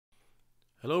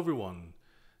Hello everyone.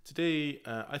 Today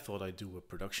I thought I'd do a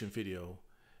production video.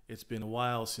 It's been a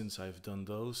while since I've done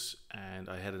those and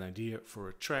I had an idea for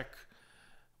a track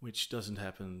which doesn't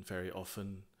happen very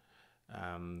often.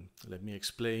 Let me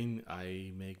explain.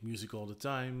 I make music all the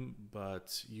time,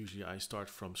 but usually I start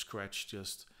from scratch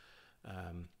just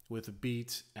with a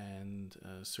beat and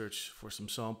search for some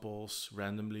samples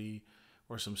randomly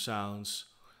or some sounds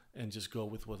and just go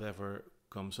with whatever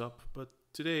comes up. But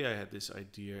today I had this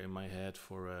idea in my head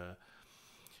for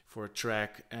a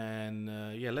track, and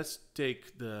yeah, let's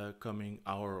take the coming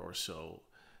hour or so,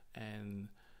 and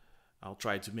I'll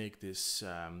try to make this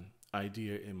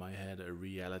idea in my head a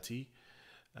reality.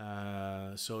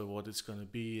 So what it's gonna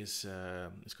be is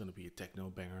it's gonna be a techno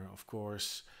banger, of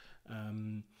course.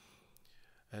 I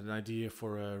had an idea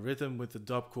for a rhythm with the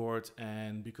dub chord,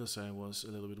 and because I was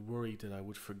a little bit worried that I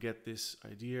would forget this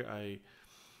idea, I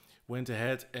went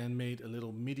ahead and made a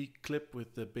little MIDI clip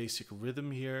with the basic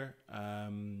rhythm here.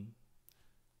 Let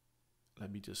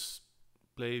me just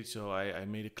play it. So I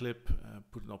made a clip,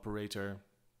 put an operator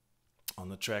on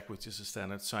the track, which is a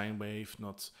standard sine wave,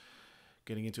 not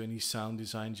getting into any sound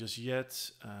design just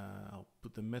yet. I'll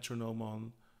put the metronome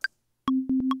on.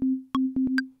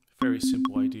 Very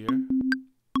simple idea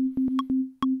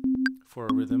for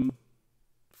a rhythm,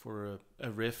 for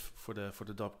a riff for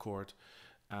the dub chord.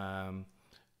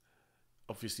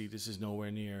 Obviously this is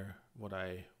nowhere near what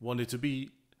I want it to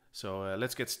be, so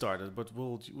let's get started. But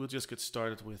we'll just get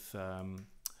started with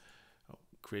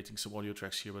creating some audio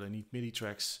tracks here, but I need MIDI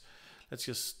tracks. Let's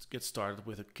just get started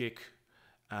with a kick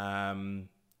and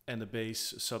a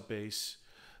bass, sub bass.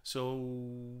 So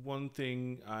one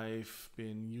thing I've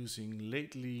been using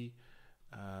lately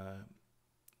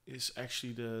is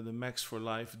actually the Max for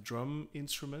Live drum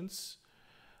instruments.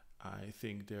 I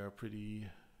think they're pretty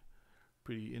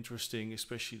interesting,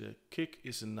 especially the kick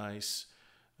is a nice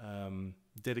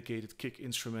dedicated kick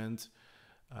instrument.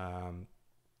 I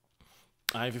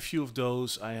have a few of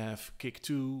those. I have kick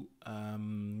 2,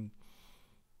 I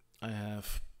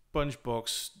have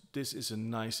punchbox. This is a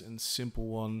nice and simple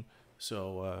one,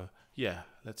 so yeah,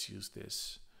 let's use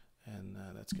this, and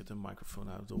let's get the microphone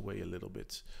out of the way a little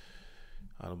bit,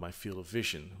 out of my field of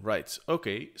vision. Right,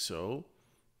 okay, so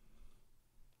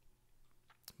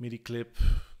MIDI clip,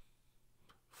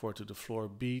 4 to the floor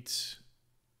beat.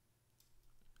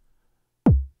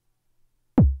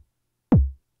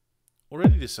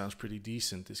 Already this sounds pretty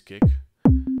decent, this kick.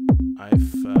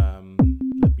 I've let me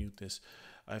mute this.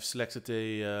 I've selected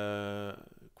a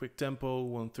quick tempo,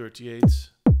 138.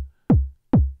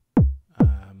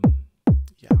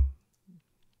 Yeah.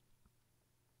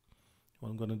 What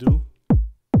I'm gonna do,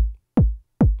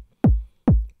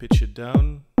 pitch it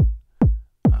down,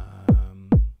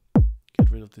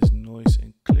 get rid of this noise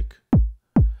and click.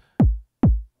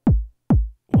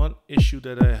 One issue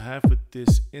that I have with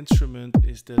this instrument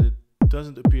is that it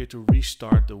doesn't appear to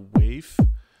restart the wave.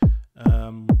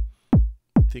 I'm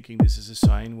thinking this is a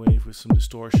sine wave with some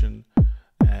distortion,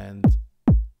 and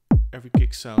every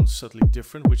kick sounds subtly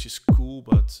different, which is cool,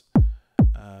 but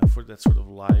for that sort of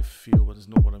live feel, but it's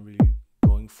not what I'm really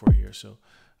going for here. So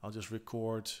I'll just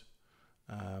record,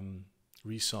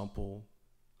 resample.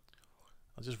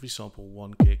 I'll just resample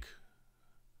one kick.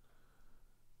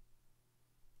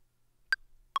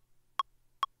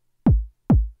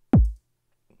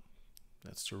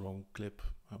 That's the wrong clip.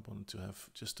 I wanted to have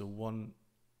just a one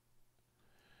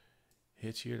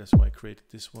hit here. That's why I created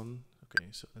this one.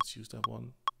 Okay, so let's use that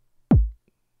one.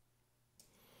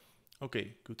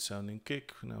 Okay, good sounding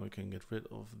kick. Now we can get rid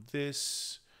of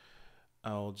this.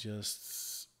 I'll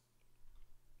just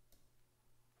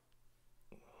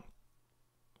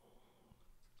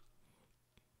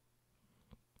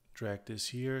drag this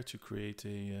here to create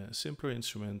a simpler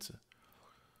instrument.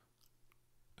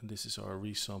 And this is our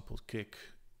resampled kick.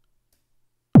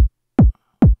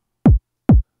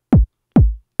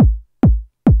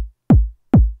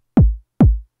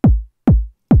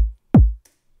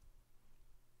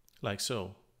 Like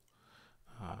so.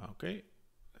 Okay,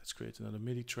 let's create another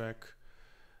MIDI track.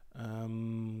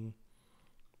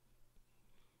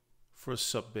 For a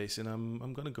sub bass, and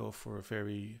I'm gonna go for a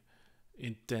very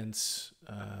intense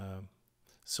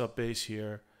sub bass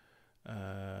here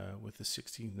with a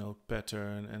 16th note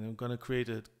pattern, and I'm gonna create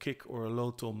a kick or a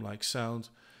low tom like sound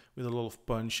with a lot of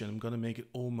punch, and I'm gonna make it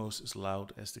almost as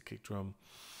loud as the kick drum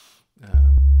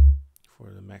for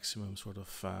the maximum sort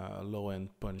of low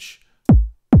end punch.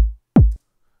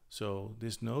 So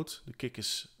this note, the kick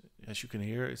is, as you can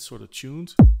hear, it's sort of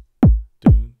tuned.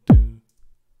 Dun, dun.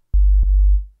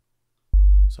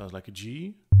 Sounds like a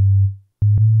G.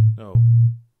 No,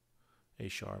 A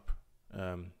sharp.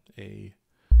 A,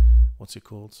 what's it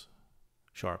called?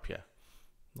 Sharp, yeah.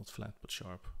 Not flat, but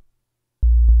sharp.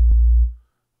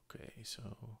 Okay, so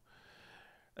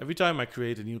every time I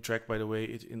create a new track, by the way,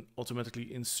 it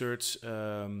automatically inserts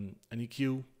an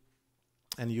EQ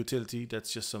and a utility.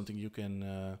 That's just something you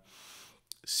can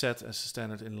set as a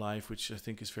standard in Live, which I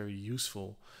think is very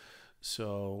useful.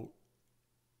 So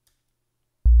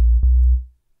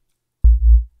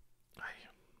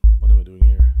what am I doing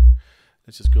here?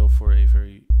 Let's just go for a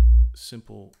very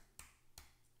simple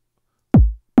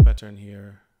pattern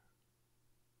here.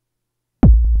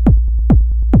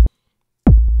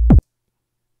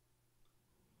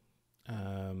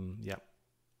 Yeah,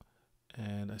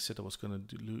 and I said I was going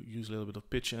to use a little bit of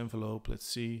pitch envelope. Let's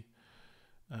see,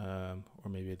 or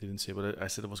maybe I didn't say, but I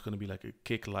said it was going to be like a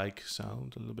kick-like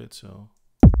sound a little bit. So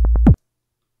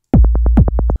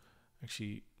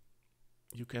actually,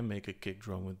 you can make a kick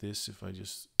drum with this if I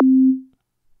just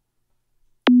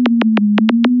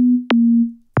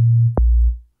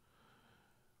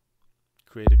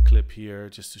create a clip here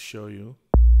just to show you.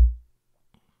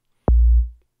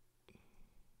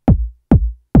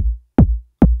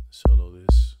 Solo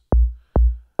this.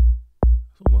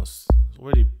 It's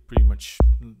already pretty much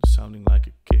sounding like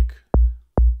a kick.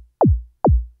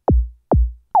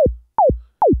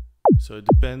 So it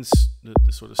depends,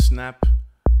 the sort of snap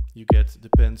you get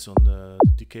depends on the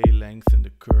decay length and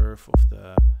the curve of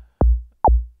the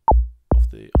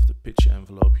pitch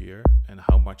envelope here, and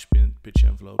how much pitch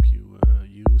envelope you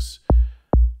use.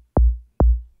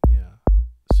 Yeah,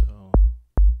 so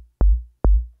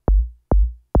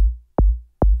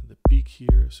the peak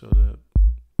here, so the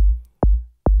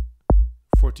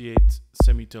 48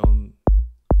 semitone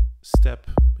step,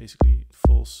 basically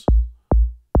false,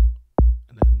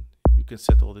 and then you can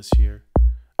set all this here.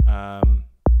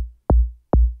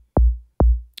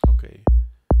 Okay,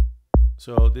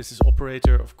 so this is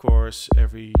operator, of course.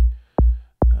 Every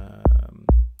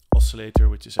oscillator,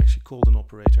 which is actually called an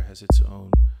operator, has its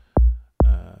own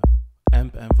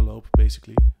amp envelope,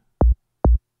 basically.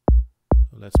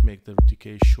 So let's make the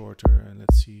decay shorter, and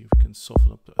let's see if we can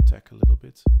soften up the attack a little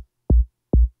bit.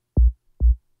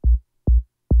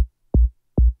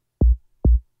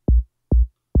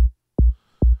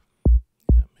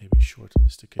 Yeah, maybe shorten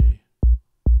this decay.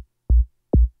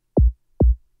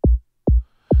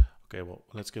 Okay, well,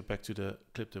 let's get back to the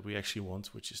clip that we actually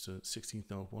want, which is the 16th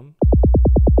note one.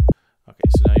 Okay,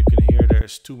 so now you can hear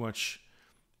there's too much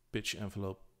pitch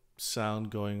envelope sound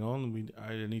going on. We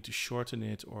either need to shorten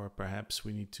it, or perhaps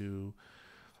we need to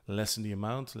lessen the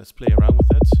amount. Let's play around with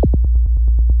that.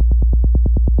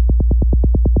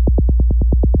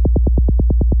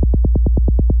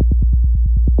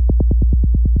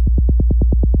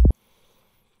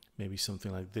 Maybe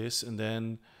something like this, and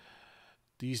then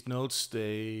these notes,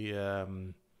 they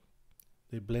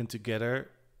blend together.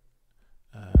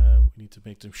 We need to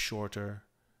make them shorter,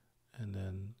 and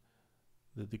then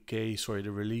the decay,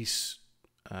 the release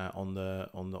on the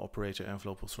operator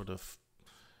envelope will sort of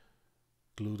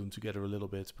glue them together a little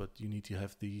bit. But you need to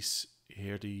have these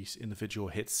individual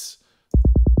hits,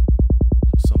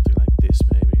 so something like this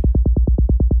maybe.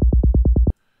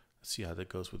 Let's see how that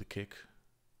goes with the kick.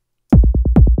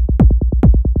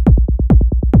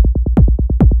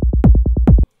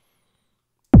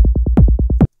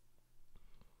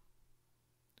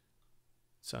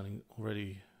 Sounding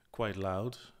already quite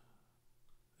loud,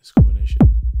 this combination.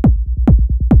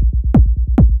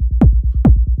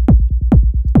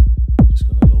 I'm just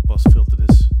going to low pass filter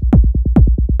this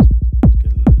to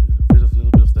get rid of a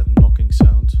little bit of that knocking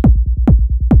sound.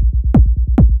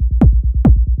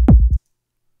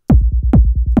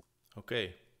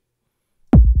 Okay,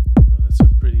 so that's a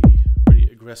pretty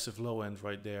aggressive low end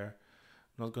right there.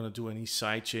 I'm not going to do any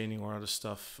side chaining or other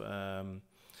stuff.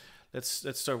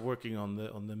 Let's start working on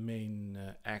the main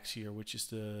axe here, which is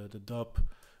the dub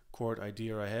chord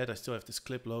idea I had. I still have this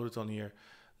clip loaded on here.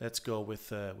 Let's go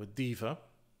with Diva.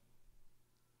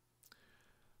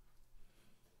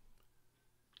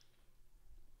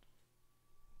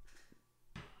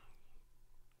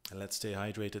 And let's stay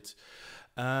hydrated.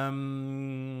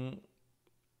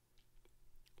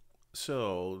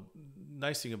 So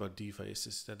nice thing about Diva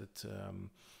is that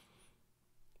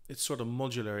it's sort of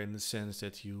modular in the sense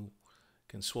that you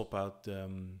can swap out the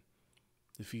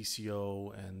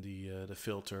VCO and the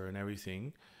filter and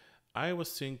everything. I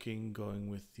was thinking going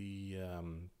with the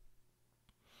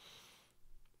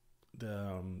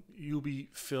UB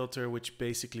filter, which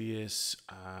basically is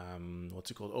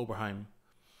what's it called, Oberheim.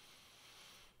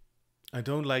 I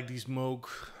don't like these Moog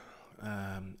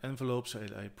envelopes.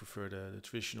 I prefer the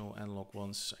traditional analog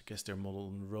ones. I guess they're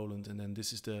modeled on Roland, and then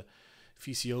this is the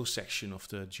VCO section of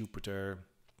the Jupiter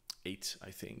 8,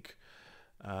 I think.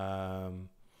 And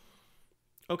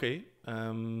Okay,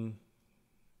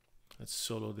 let's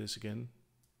solo this again.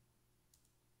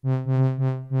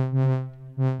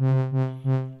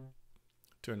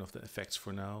 Turn off the effects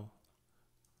for now.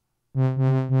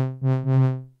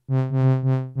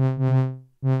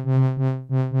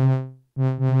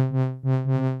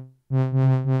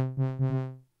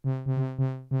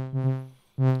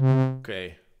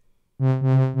 Okay.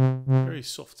 Very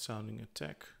soft sounding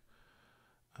attack.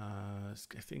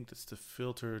 I think that's the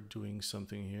filter doing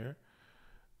something here.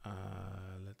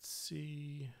 Let's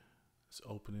see. Let's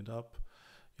open it up.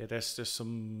 Yeah, there's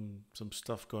some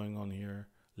stuff going on here.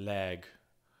 Lag.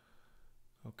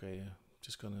 Okay,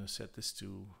 just gonna set this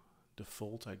to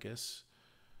default, I guess.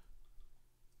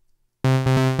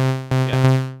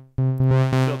 Yeah,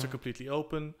 filter completely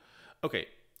open. Okay.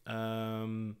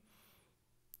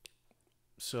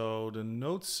 So the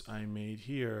notes I made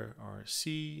here are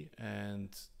C,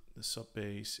 and the sub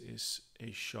bass is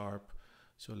A sharp.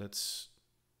 So let's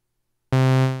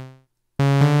A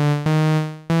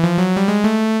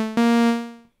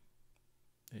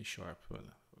sharp. Well,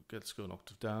 let's go an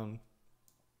octave down.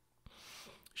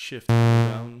 Shift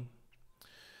down.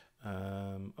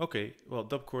 Okay, well,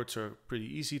 dub chords are pretty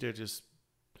easy. They're just,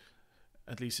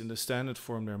 at least in the standard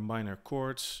form, they're minor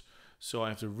chords. So I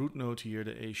have the root note here,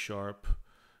 the A sharp,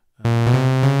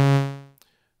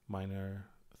 minor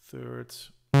third,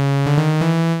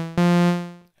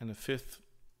 and a fifth.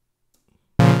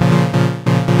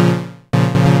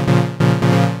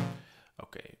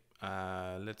 Okay,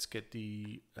 let's get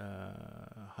the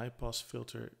high pass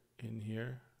filter in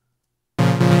here.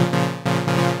 Thin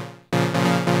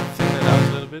that out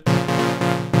a little bit.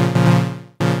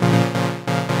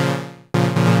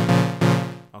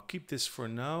 I'll keep this for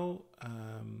now.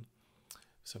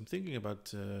 So I'm thinking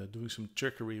about doing some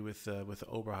trickery with the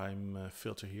Oberheim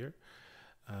filter here.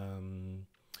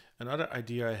 Another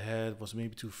idea I had was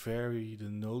maybe to vary the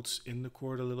notes in the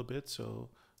chord a little bit. So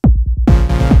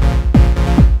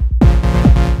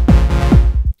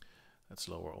let's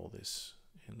lower all this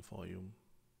in volume.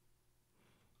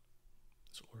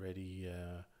 It's already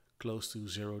close to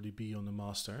 0 dB on the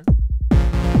master.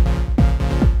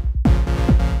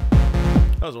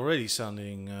 That was already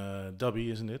sounding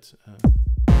dubby, isn't it?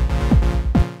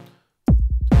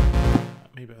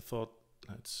 Maybe I thought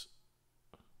let's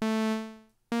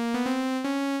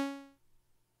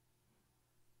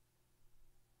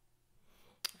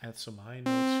add some high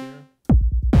notes here.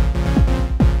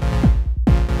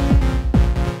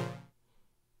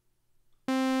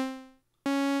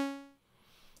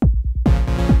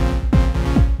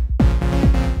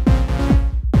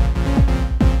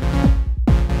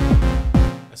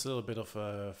 That's a little bit of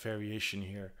a variation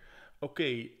here.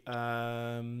 Okay,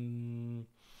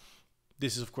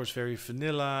 this is of course very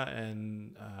vanilla,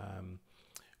 and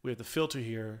we have the filter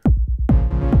here.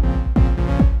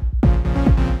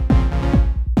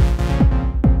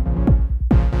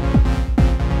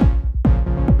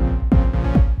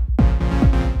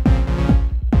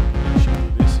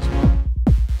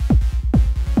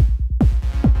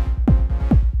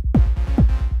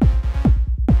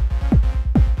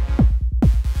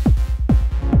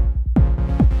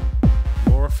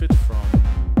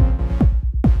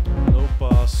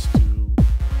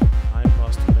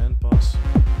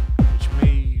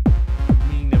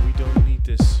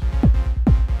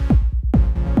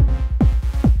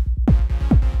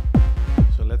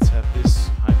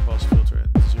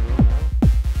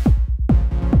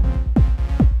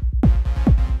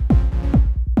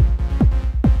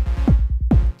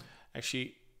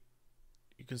 Actually,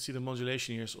 you can see the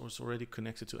modulation here is also already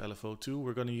connected to LFO2.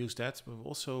 We're going to use that, but we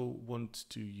also want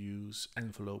to use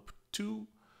envelope 2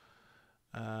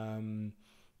 to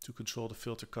control the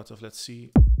filter cutoff. Let's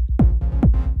see.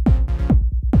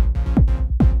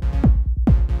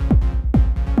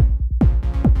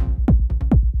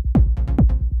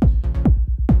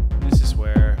 This is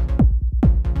where,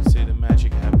 say, the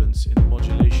magic happens in the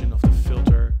modulation of the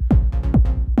filter.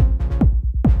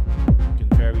 You can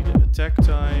vary the attack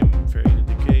time, vary the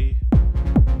decay.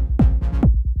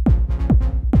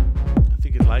 I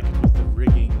think I like it with the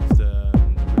rigging of the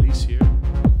release here.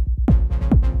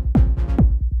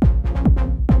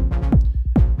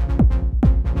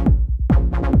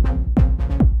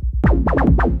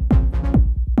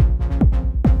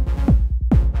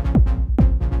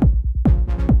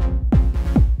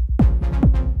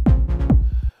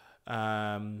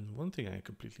 One thing I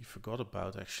completely forgot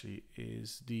about actually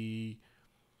is the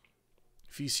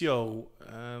VCO.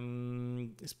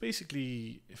 It's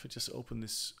basically, if I just open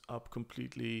this up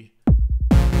completely,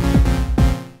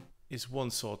 is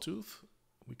one sawtooth.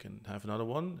 We can have another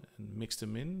one and mix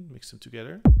them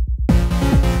together.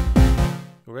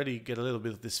 already get a little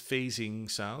bit of this phasing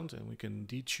sound, and we can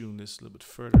detune this a little bit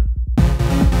further.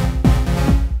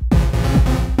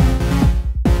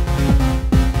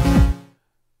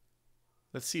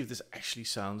 Let's see if this actually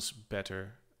sounds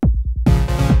better.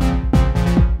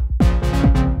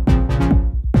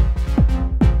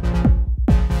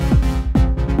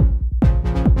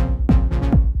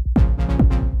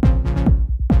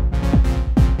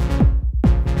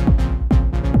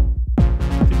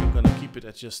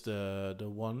 Just the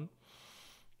one,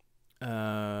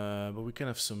 but we can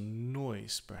have some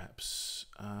noise perhaps.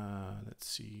 Let's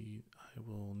see, I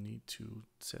will need to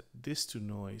set this to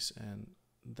noise and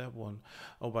that one.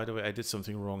 Oh, by the way, I did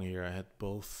something wrong here. I had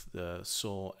both the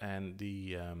saw and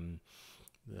the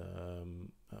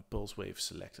pulse wave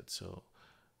selected, so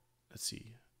let's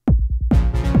see.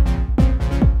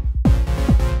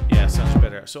 Yeah, sounds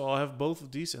better. So I'll have both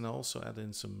of these and I'll also add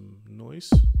in some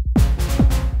noise.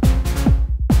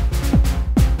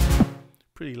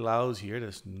 Pretty loud here,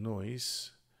 there's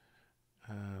noise.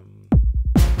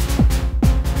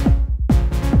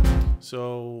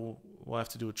 So we'll have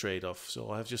to do a trade-off. So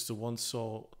I'll have just the one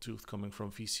sawtooth coming from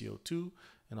VCO2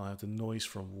 and I'll have the noise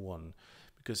from 1.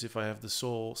 Because if I have the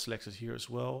saw selected here as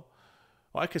well,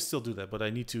 I can still do that, but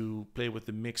I need to play with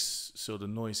the mix so the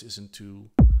noise isn't too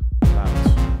loud.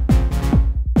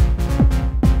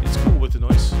 It's cool with the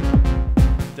noise.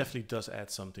 It definitely does add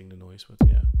something, the noise, but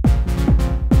yeah.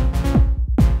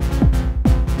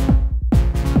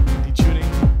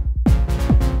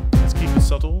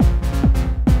 Subtle.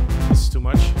 This is too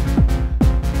much.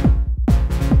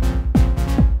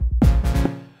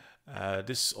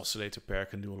 This oscillator pair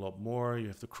can do a lot more. You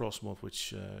have the cross mod,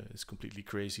 which is completely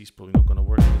crazy. It's probably not going to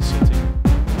work in this setting.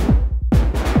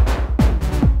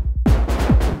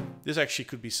 This actually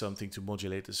could be something to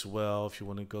modulate as well if you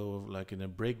want to go like in a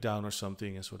breakdown or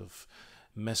something and sort of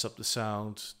mess up the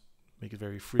sound, make it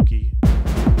very freaky.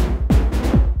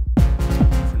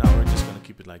 For now, we're just going to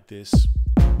keep it like this.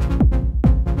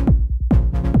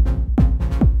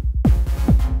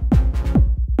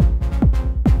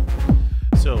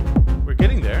 So we're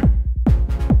getting there.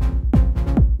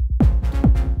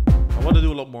 I want to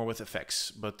do a lot more with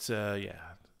effects, but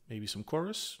yeah, maybe some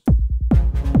chorus.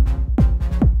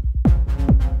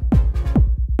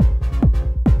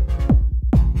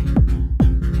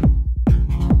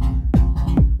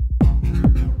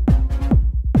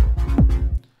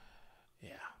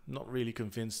 Yeah, not really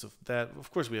convinced of that. Of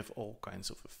course, we have all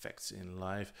kinds of effects in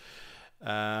live.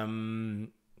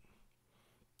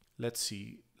 Let's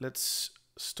see. Let's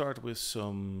start with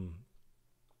some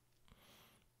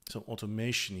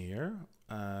automation here.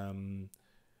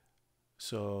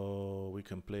 So we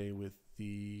can play with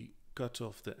the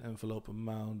cutoff, the envelope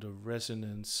amount, the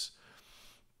resonance,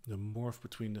 the morph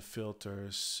between the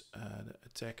filters, the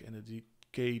attack and the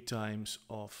decay times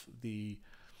of the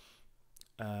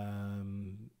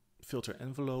filter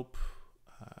envelope.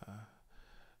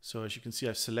 So as you can see,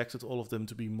 I've selected all of them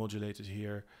to be modulated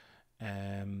here.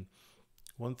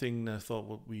 One thing I thought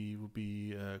would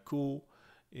be cool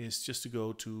is just to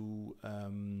go to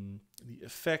the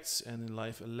effects, and in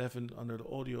Live 11 under the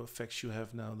audio effects you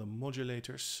have now the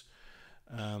modulators.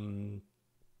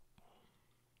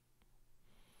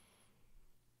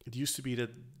 It used to be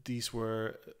that these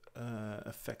were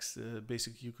effects,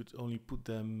 basically you could only put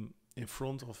them in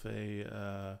front of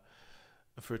a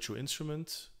virtual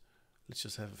instrument. Let's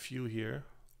just have a few here.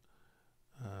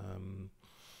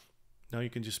 Now you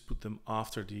can just put them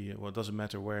after the, well, it doesn't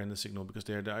matter where in the signal, because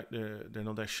they're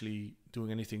not actually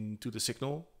doing anything to the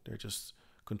signal. They're just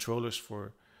controllers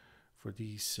for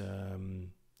these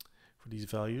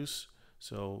values.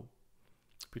 So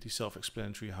pretty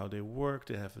self-explanatory how they work.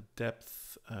 They have a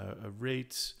depth, a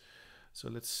rate. So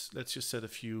let's just set a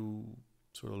few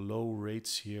sort of low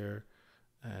rates here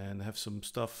and have some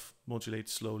stuff modulate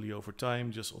slowly over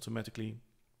time, just automatically.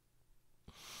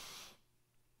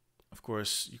 Of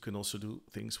course, you can also do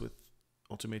things with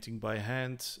automating by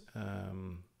hand.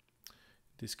 In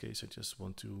this case, I just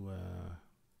want to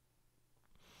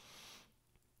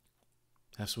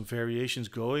have some variations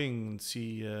going and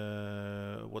see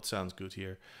what sounds good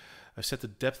here. I've set the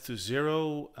depth to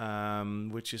 0,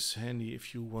 which is handy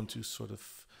if you want to sort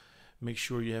of make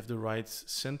sure you have the right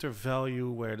center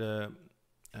value where the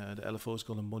LFO is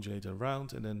going to modulate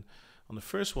around. And then on the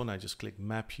first one, I just click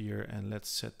map here, and let's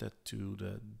set that to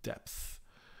the depth.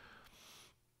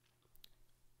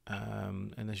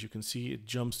 And as you can see, it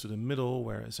jumps to the middle,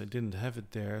 whereas I didn't have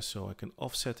it there, so I can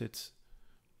offset it.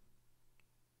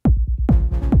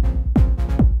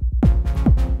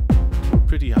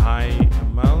 Pretty high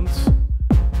amount.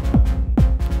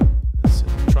 Let's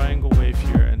set a triangle wave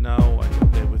here, and now I can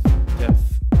play with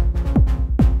depth.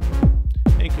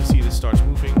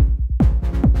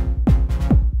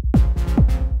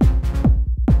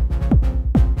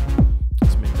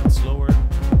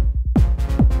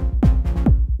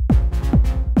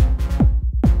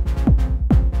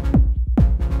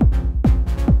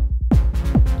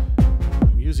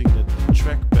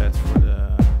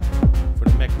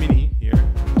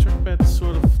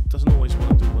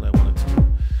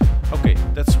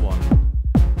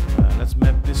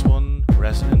 this one,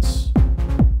 Resonance.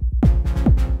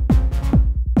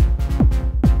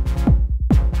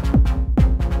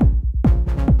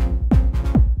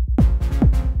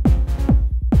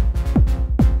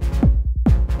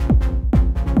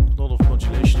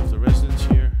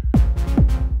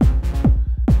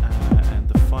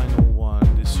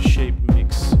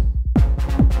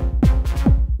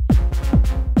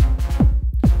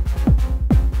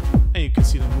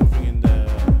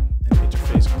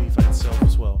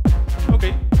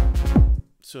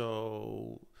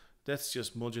 So that's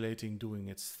just modulating doing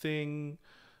its thing.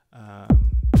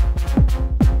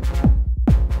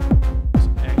 It's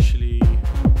actually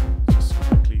just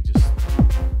quickly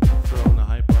throw in a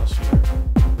high pass here.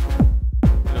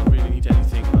 You don't really need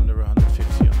anything under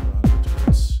 150, under 100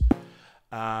 hertz.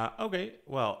 Okay,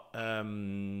 well,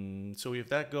 so we have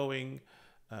that going.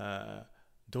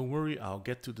 Don't worry, I'll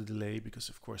get to the delay because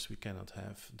of course we cannot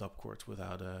have dub chords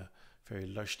without a very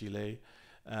lush delay.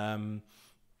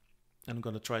 I'm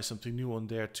going to try something new on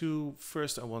there too.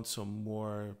 First, I want some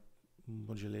more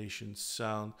modulation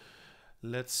sound.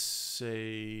 Let's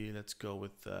go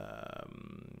with,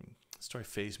 let's try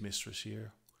Phase Mistress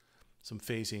here. Some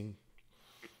phasing.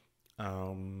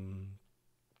 Where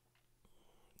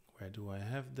do I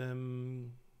have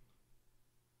them?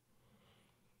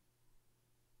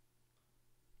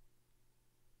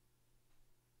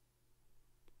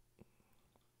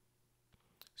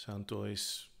 Sound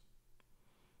Toys.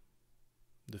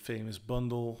 The famous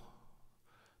bundle,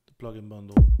 the plugin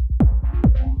bundle.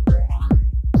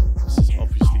 This is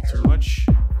obviously too much.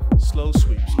 Slow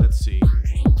sweeps, let's see.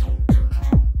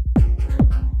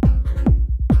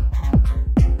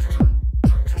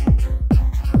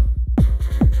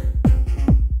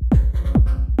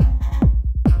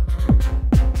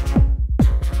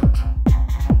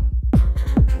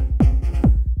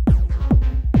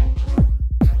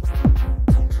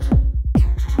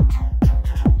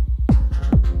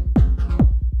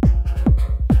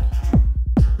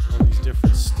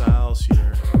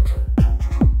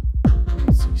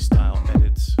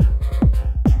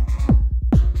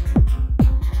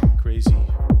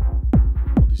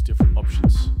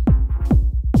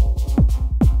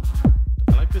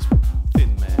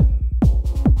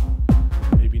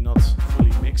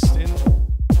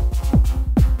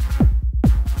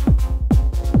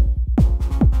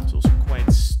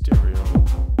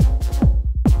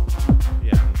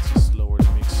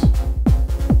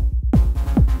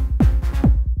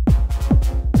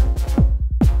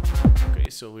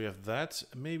 So we have that,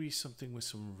 maybe something with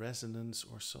some resonance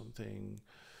or something.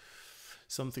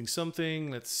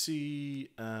 Let's see.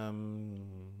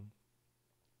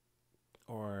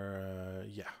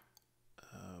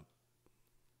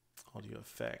 Audio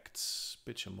effects,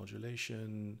 pitch and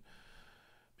modulation.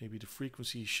 Maybe the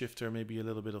frequency shifter, maybe a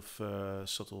little bit of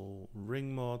subtle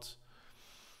ring mod.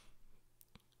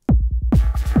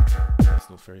 That's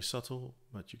not very subtle,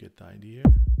 but you get the idea.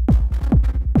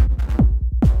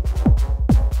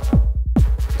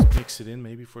 Mix it in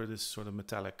maybe for this sort of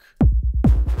metallic.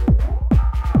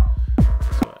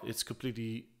 So it's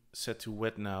completely set to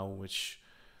wet now, which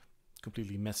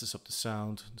completely messes up the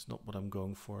sound. It's not what I'm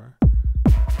going for.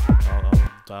 I'll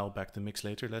dial back the mix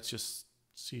later. Let's just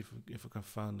see if I can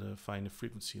find a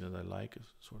frequency that I like, a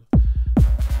sort of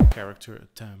character, a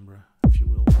timbre, if you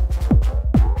will.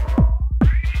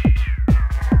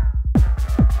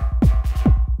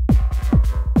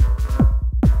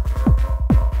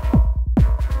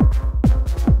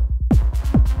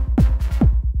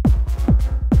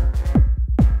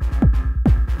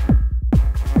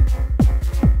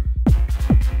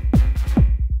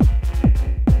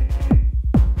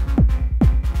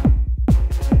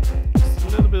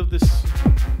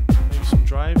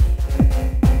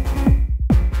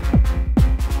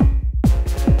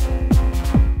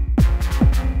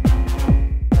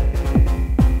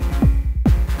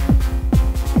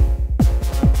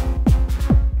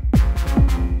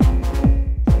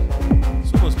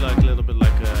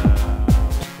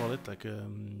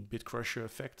 Bit crusher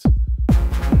effect. You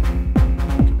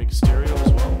can make a stereo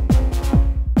as well.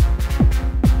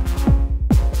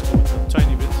 A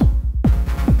tiny bit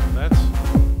on that.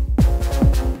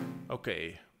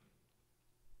 Okay.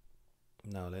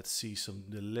 Now let's see some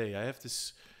delay. I have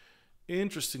this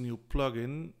interesting new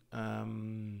plugin.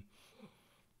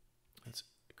 Let's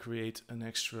create an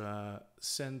extra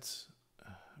send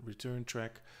return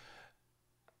track.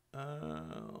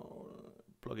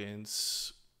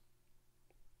 Plugins.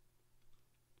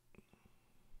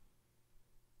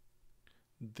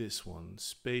 This one,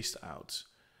 Spaced Out,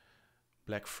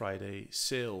 Black Friday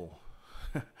sale.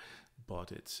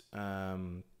 Bought it.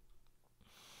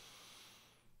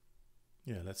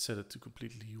 Yeah, let's set it to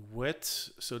completely wet.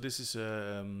 So this is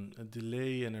a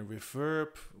delay and a reverb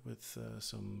with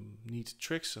some neat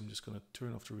tricks. I'm just going to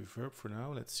turn off the reverb for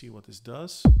now. Let's see what this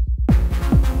does.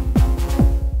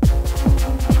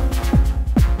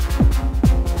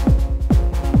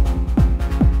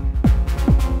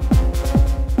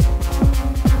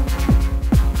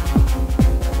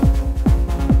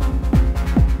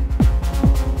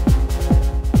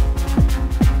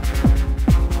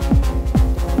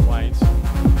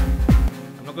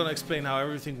 Explain how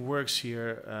everything works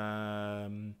here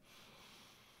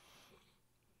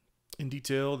in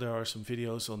detail. There are some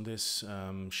videos on this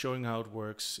showing how it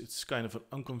works. It's kind of an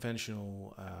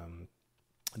unconventional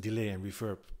delay and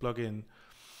reverb plugin.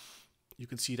 You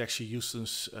can see it actually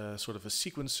uses sort of a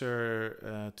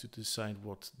sequencer to decide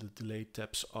what the delay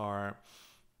taps are,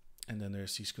 and then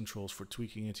there's these controls for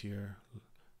tweaking it here.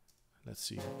 Let's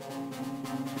see.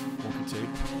 Wonky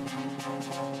tape.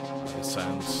 This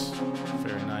sounds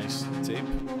very nice. Tape.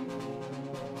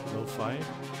 Lo-fi.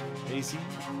 Hazy.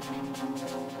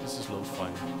 This is lo-fi.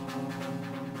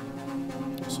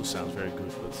 Also sounds very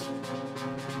good, but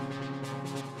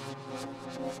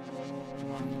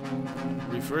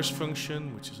reverse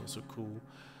function, which is also cool.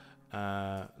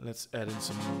 Let's add in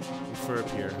some reverb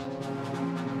here.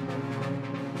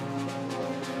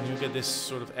 You get this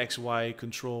sort of XY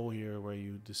control here where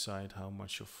you decide how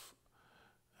much of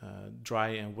dry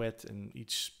and wet in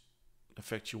each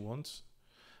effect you want.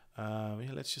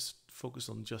 Yeah, let's just focus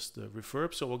on just the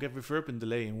reverb. So we'll get reverb and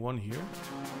delay in one here.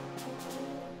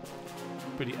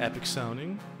 Pretty epic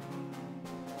sounding.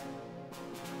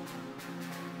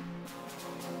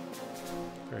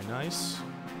 Very nice.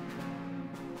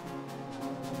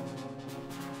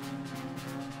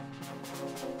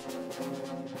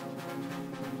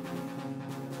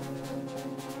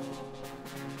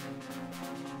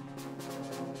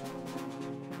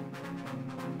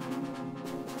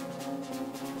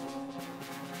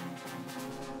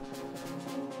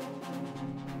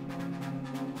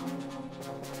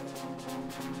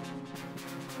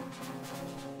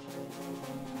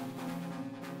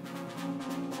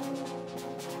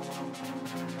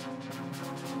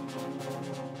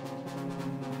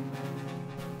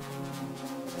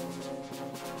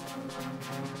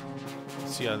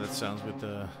 See how that sounds with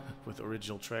the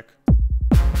original track.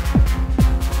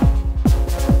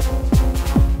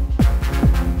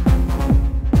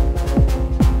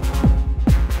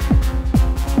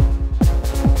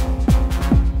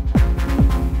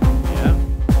 Yeah.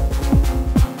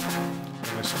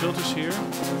 And there's filters here.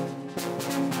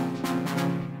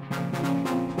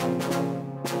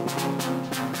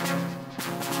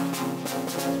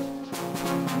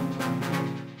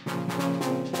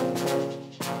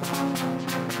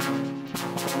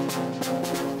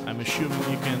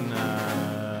 Assuming you can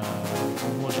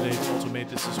modulate, automate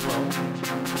this as well.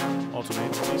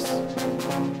 Automate at least.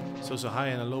 So it's a high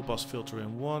and a low pass filter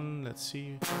in one. Let's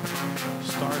see.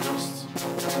 Stardust.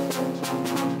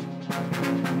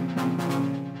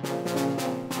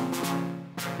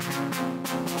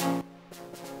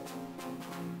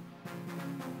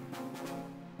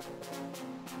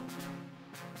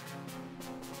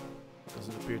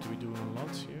 Doesn't appear to be doing a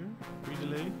lot here.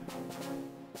 Pre-delay.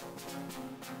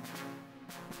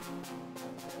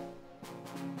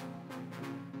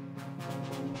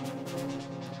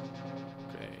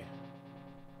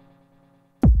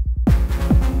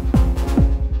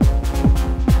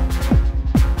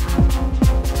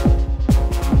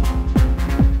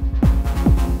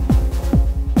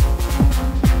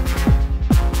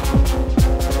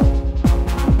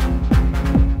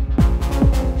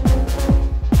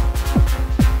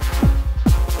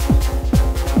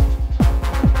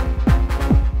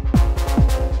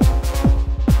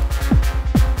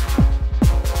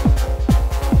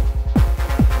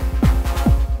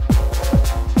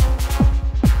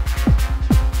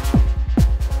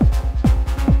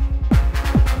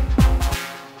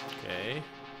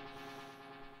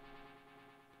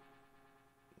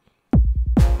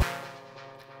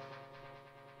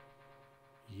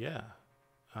 Yeah.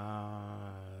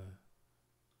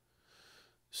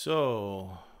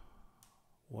 So,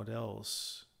 what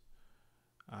else?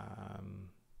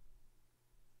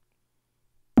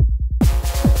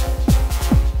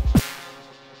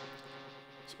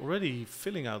 It's already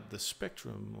filling out the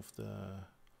spectrum of the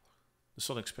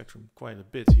sonic spectrum quite a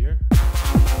bit here.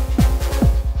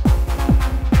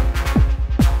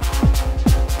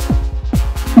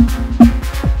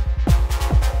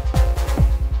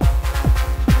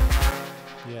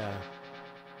 Yeah.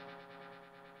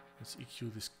 Let's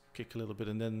EQ this kick a little bit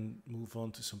and then move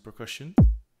on to some percussion.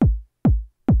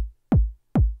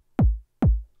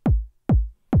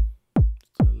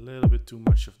 little bit too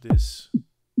much of this.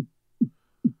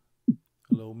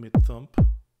 Low mid thump.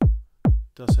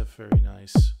 Does have very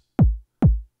nice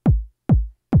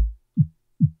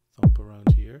thump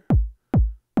around here.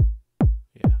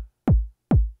 Yeah.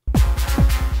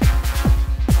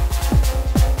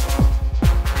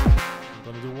 I'm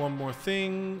gonna do one more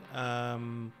thing.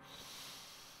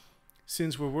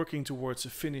 Since we're working towards a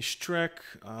finished track,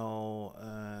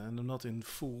 and I'm not in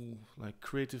full like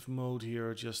creative mode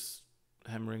here, just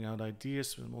hammering out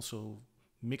ideas, but I'm also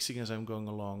mixing as I'm going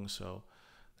along. So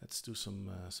let's do some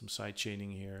side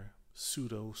chaining here,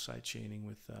 pseudo side chaining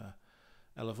with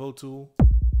LFO tool.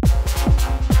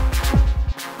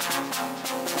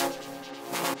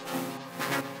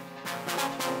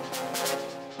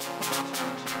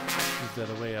 Move that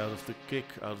away out of the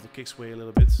kick's way a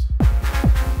little bit.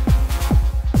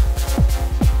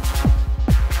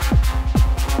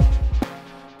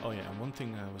 Oh yeah, and one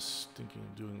thing I was thinking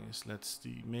of doing is let's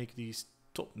make these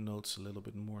top notes a little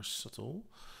bit more subtle.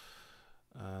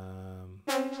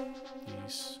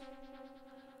 These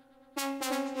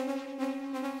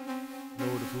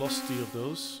lower the velocity of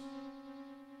those.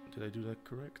 Did I do that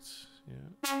correct?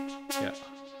 Yeah. Yeah.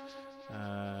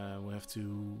 We have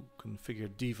to configure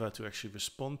Diva to actually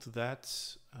respond to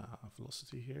that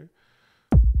velocity here.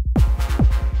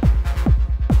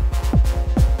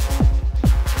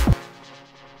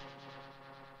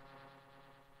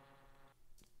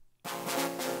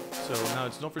 So now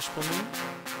it's not responding.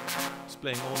 It's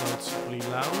playing all notes equally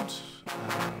loud.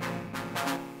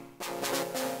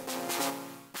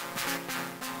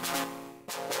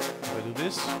 If I do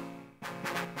this,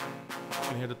 you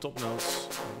can hear the top notes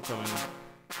becoming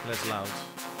less loud.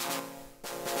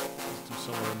 Let's do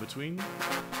somewhere in between.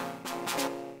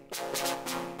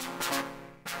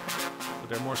 But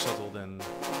they're more subtle than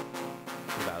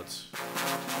without.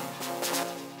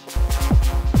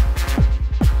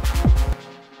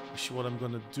 Actually, what I'm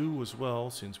gonna do as well,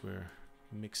 since we're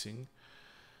mixing,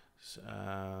 is,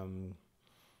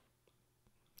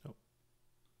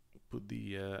 put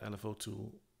the LFO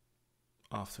tool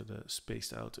after the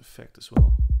spaced out effect as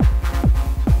well. Let's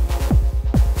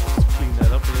clean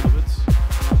that up a little bit.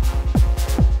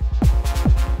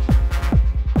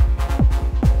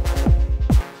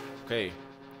 Okay.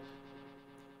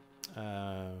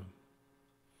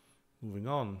 Moving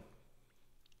on.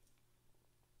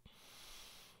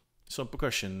 Some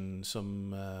percussion,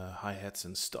 some hi-hats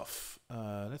and stuff.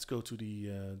 Let's go to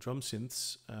the drum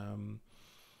synths.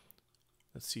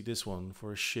 Let's see this one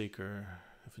for a shaker. I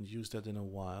haven't used that in a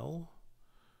while.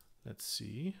 Let's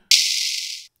see.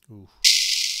 Ooh,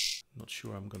 not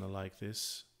sure I'm gonna like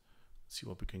this. Let's see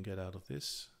what we can get out of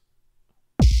this.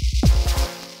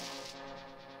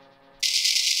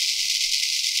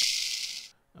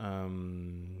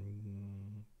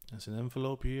 There's an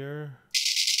envelope here.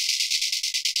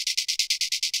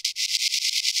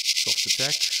 Soft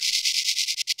attack.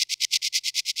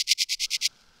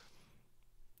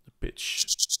 The pitch.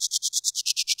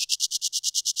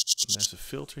 And there's a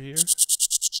filter here.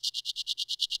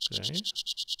 Okay.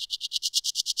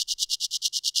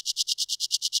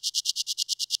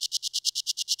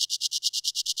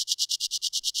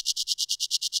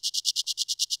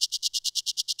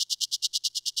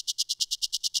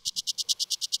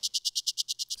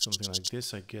 Something like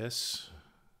this, I guess.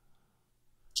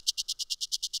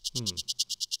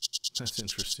 That's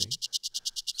interesting.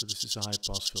 So this is a high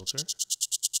pass filter.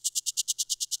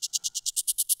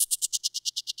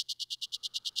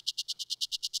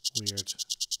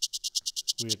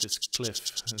 Weird this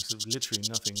cliff. There's literally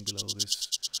nothing below this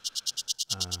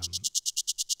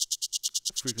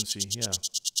frequency. Yeah.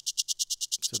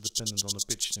 So dependent on the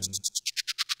pitch then.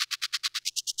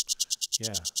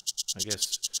 Yeah, I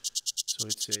guess. So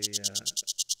it's a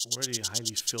already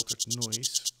highly filtered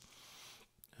noise.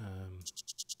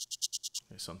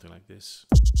 Something like this.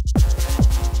 I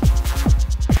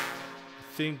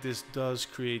think this does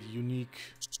create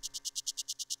unique.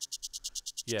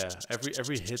 Yeah,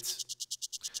 every hit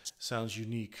sounds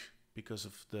unique because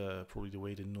of probably the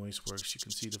way the noise works. You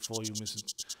can see the volume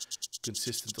isn't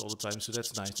consistent all the time, so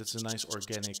that's nice. That's a nice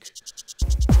organic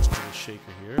little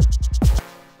shaker here.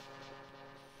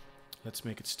 Let's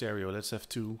make it stereo. Let's have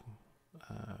two.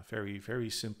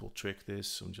 Very simple trick.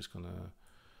 This. I'm just gonna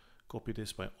copy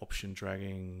this by option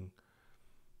dragging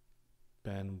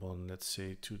band one, let's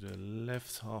say, to the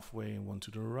left halfway and one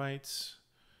to the right.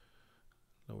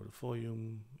 Lower the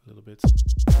volume a little bit.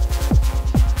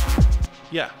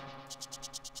 Yeah.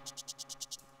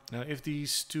 Now, if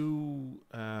these two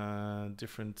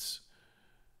different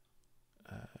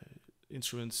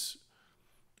instruments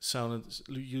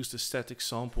used a static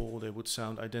sample, they would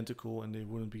sound identical, and they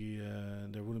wouldn't be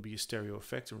there wouldn't be a stereo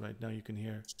effect. And right now you can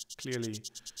hear clearly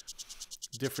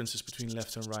differences between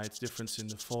left and right, difference in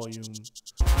the volume.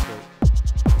 So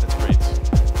that's great.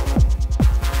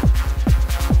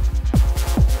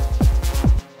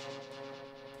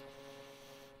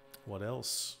 What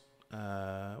else?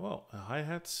 Well, a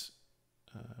hi-hat.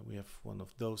 We have one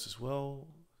of those as well,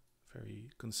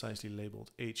 very concisely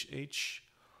labeled HH.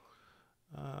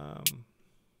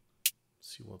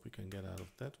 See what we can get out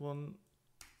of that one.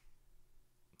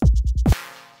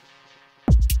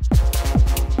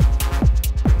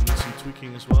 We'll need some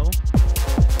tweaking as well.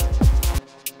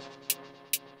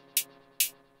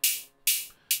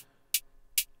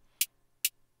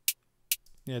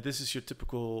 Yeah, this is your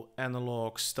typical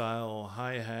analog style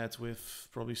hi-hat with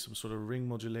probably some sort of ring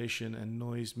modulation and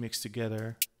noise mixed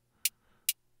together.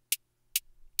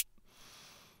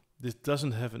 This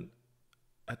doesn't have an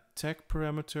attack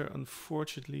parameter,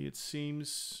 unfortunately, it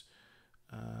seems.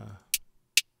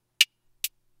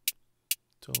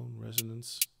 Tone,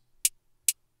 resonance.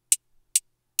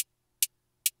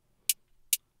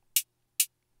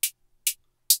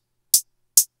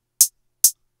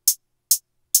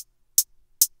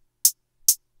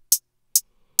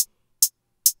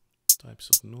 Types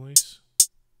of noise.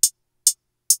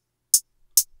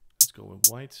 Let's go with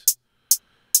white.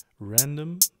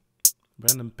 Random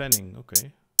panning,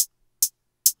 okay.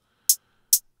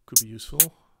 Could be useful.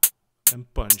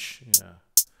 And punch, yeah.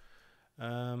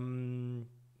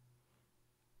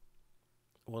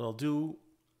 What I'll do,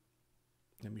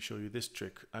 let me show you this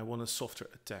trick. I want a softer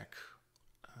attack.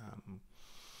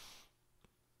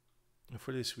 And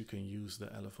for this we can use the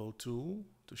LFO tool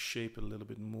to shape it a little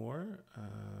bit more.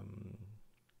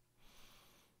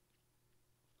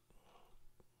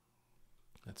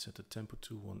 Let's set the tempo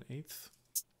to 1/8.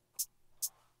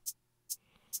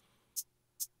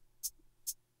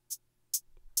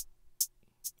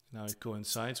 Now it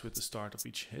coincides with the start of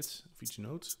each hit, of each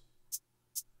note.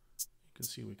 You can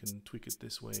see we can tweak it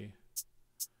this way.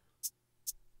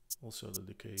 Also the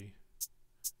decay.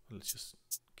 Let's just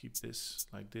keep this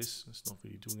like this. It's not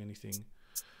really doing anything.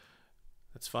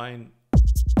 That's fine.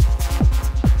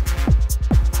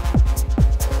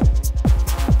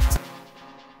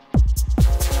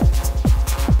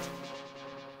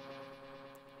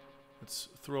 Let's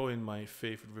throw in my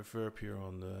favorite reverb here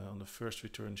on the first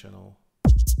return channel.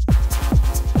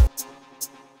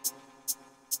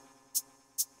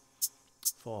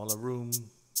 For all a room.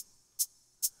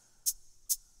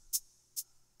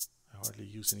 I hardly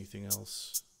use anything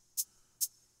else.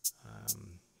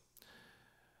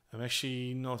 I'm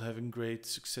actually not having great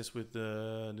success with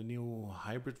the new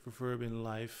hybrid reverb in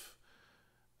live.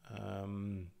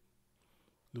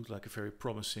 Looked like a very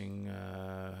promising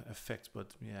effect,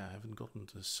 but yeah, I haven't gotten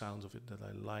the sound of it that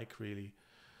I like really.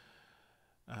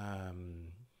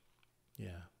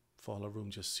 Yeah, For a room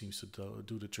just seems to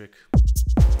do the trick.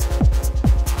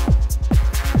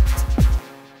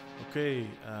 Okay,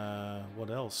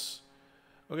 what else?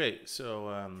 Okay, so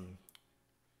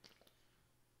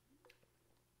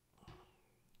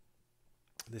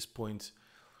at this point,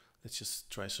 let's just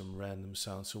try some random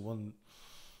sounds. So one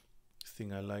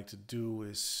thing I like to do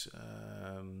is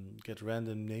get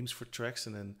random names for tracks,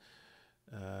 and then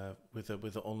with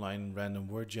the online random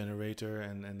word generator,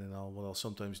 and then what I'll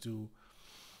sometimes do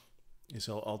is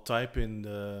I'll type in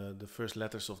the first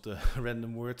letters of the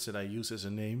random words that I use as a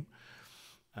name.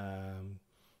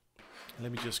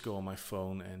 Let me just go on my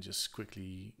phone and just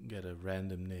quickly get a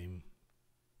random name.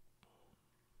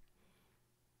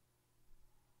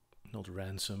 Not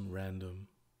ransom, random.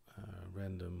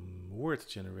 Random word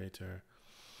generator.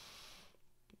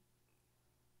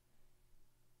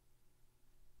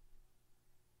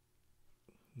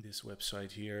 This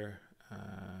website here,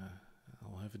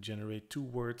 I'll have it generate 2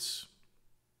 words.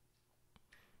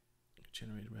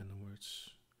 Generate random words.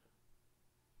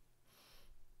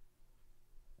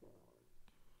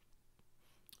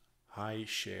 High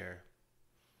share.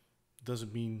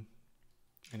 Doesn't mean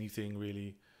anything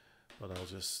really, but I'll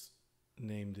just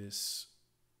name this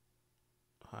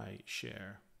high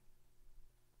share.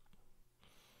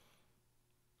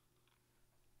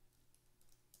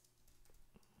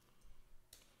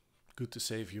 Good to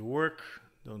save your work,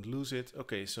 don't lose it.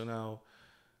 Okay, so now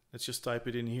let's just type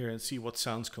it in here and see what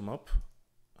sounds come up.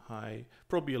 High,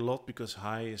 probably a lot, because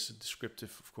high is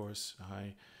descriptive, of course.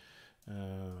 High,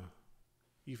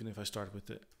 even if I start with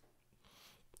the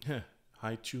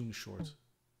high tune short.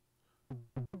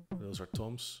 Those are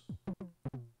toms.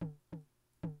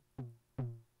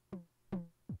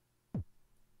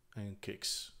 And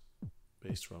kicks,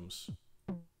 bass drums.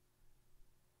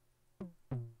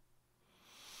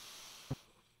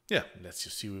 yeah, let's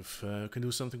just see if we can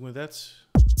do something with that.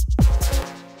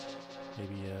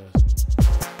 Maybe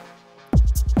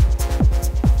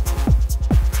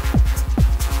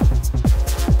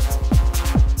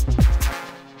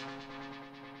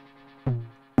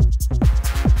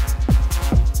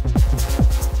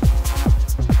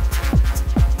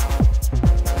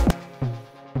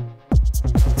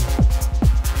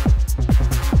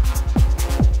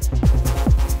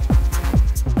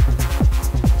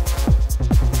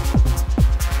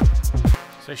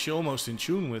it's actually almost in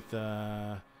tune with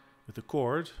the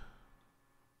chord,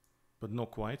 but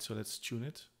not quite. So let's tune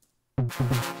it.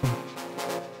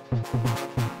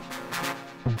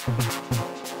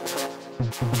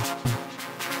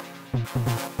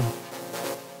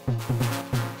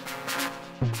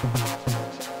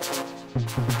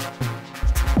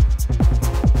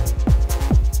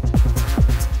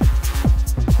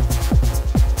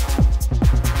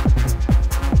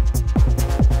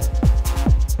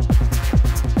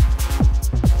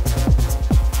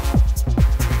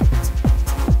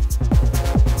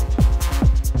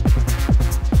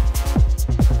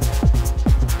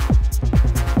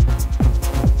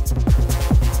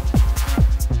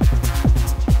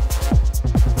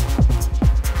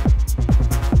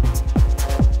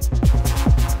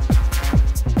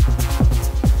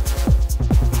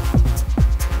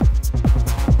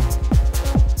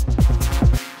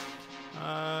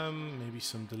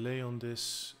 Some delay on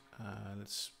this.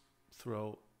 Let's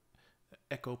throw the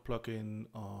echo plugin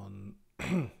on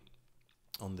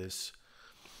on this.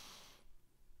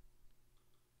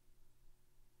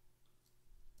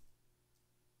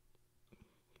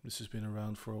 This has been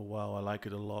around for a while. I like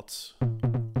it a lot.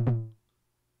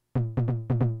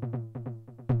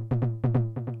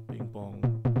 Bing bong.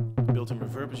 Built-in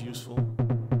reverb is useful.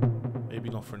 Maybe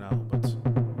not for now, but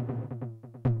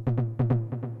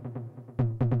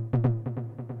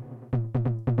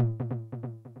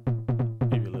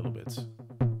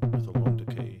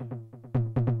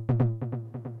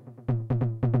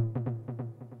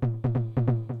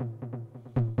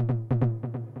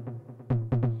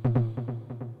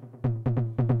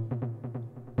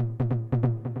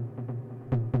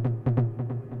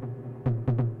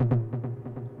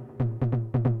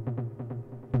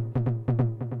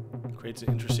creates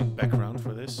an interesting background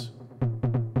for this.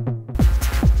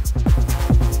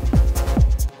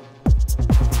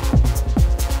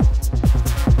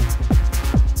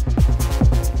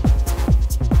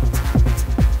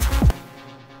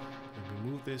 Maybe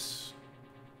move this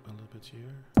a little bit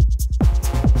here.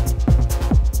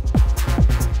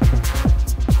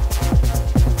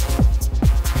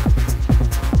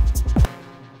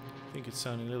 I think it's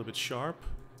sounding a little bit sharp.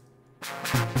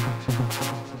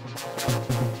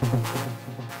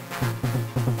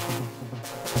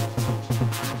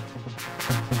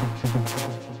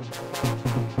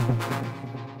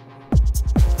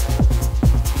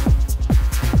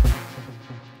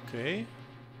 Okay,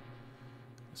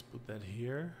 let's put that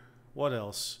here. What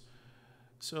else?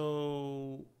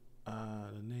 So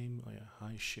the name, oh yeah,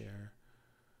 high share.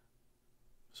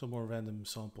 Some more random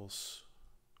samples.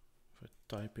 If I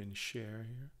type in share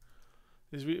here.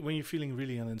 When you're feeling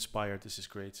really uninspired, this is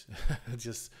great.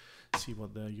 Just see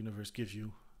what the universe gives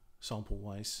you,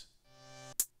 sample-wise.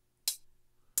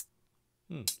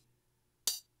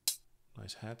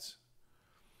 Nice hat.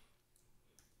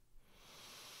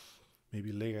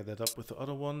 Maybe layer that up with the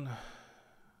other one.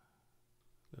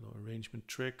 Little arrangement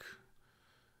trick.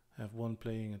 Have one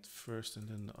playing at first and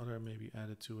then the other maybe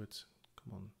added to it.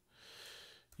 Come on.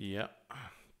 Yeah.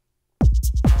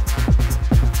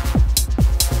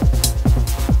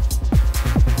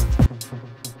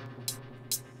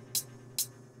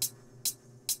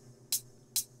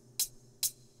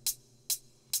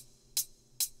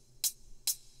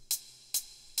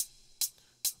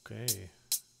 Okay.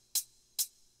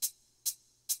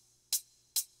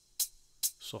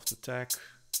 Soft attack.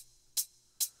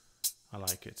 I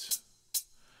like it.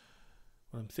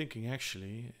 What I'm thinking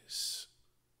actually is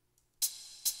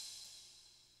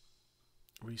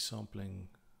resampling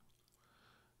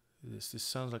this. This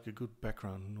sounds like a good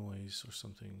background noise or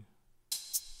something.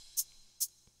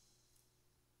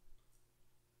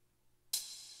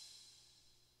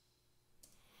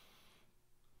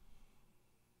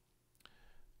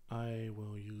 I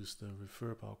will use the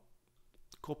reverb. I'll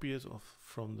copy it off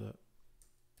from the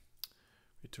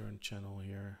return channel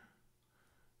here.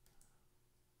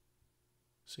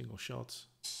 Single shot.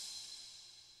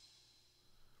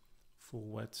 Full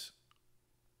wet.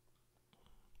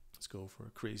 Let's go for a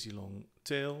crazy long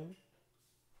tail.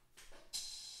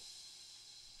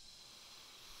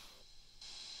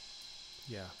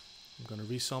 Yeah, I'm gonna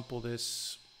resample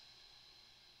this.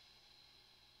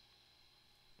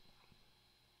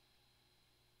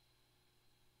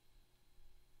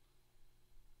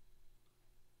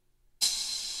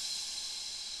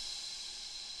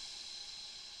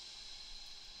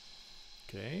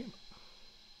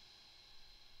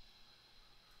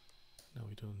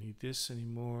 don't need this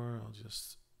anymore. I'll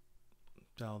just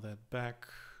dial that back.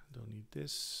 Don't need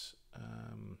this.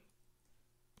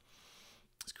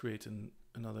 Let's create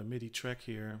another MIDI track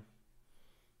here.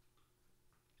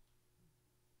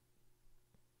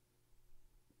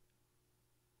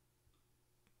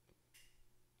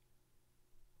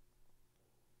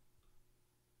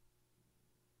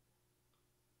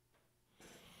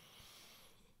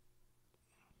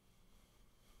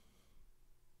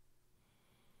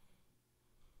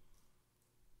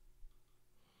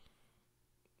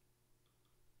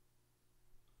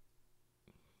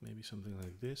 Maybe something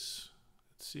like this.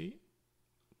 Let's see.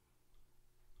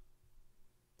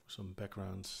 Some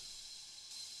backgrounds.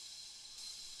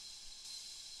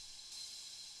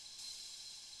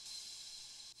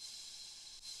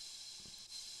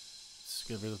 Let's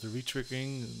get rid of the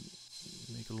retriggering,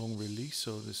 make a long release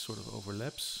so this sort of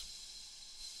overlaps.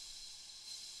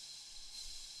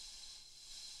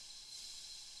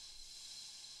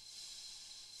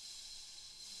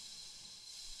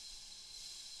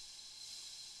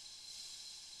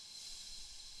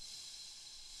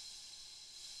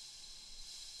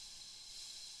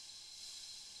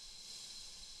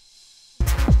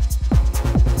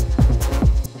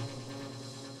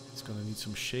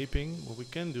 Some shaping. What we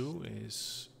can do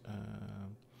is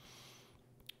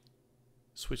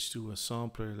switch to a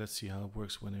sampler. Let's see how it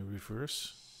works when in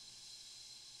reverse.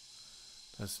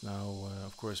 That's now,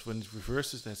 of course, when it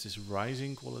reverses, that's this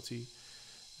rising quality.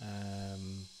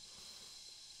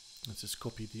 Let's just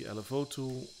copy the LFO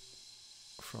tool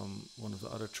from one of the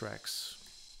other tracks.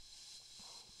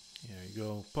 Here you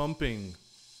go, pumping,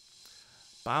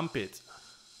 pump it.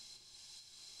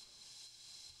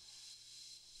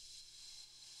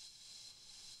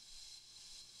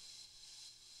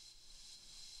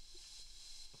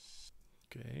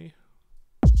 Okay.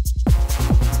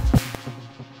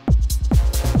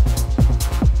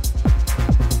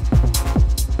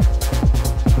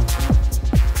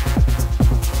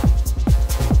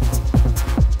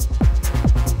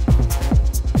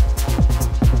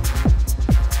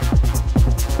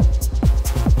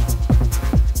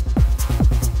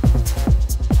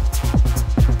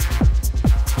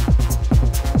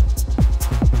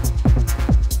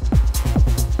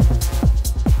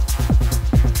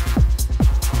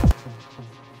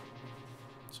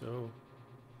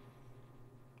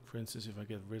 For instance, if I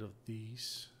get rid of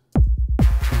these,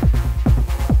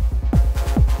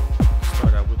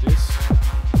 start out with this.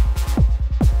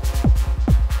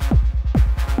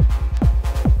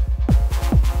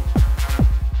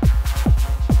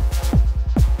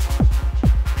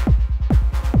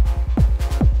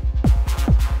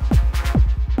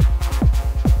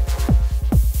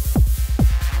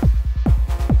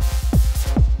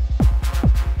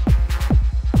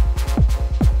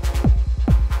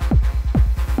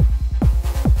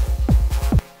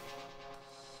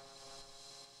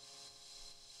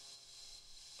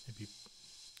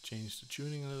 Change the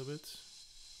tuning a little bit.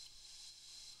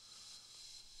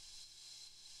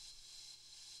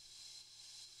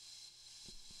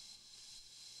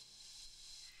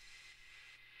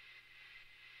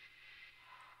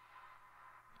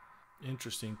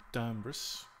 Interesting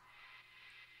timbres.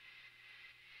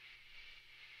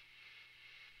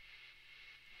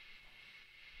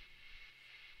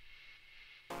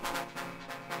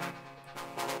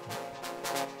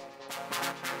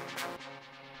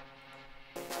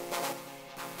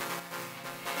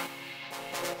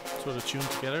 Sort of tuned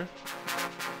together.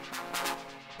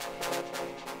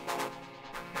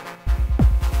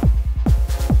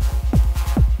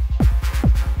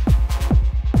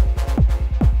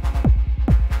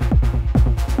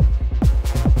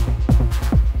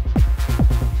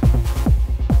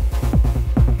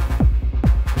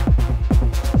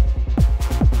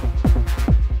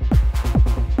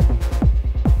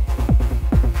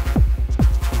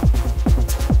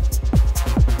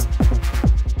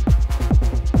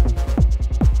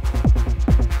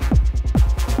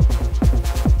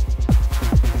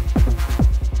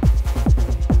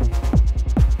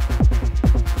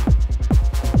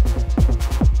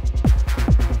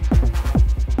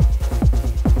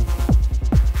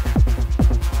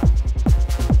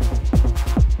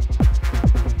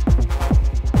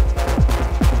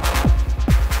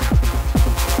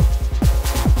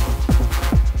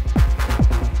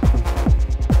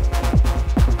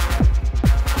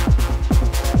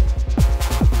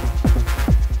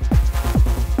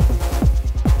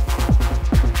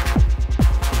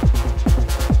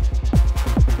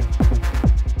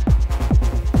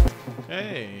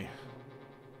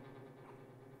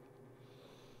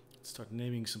 Start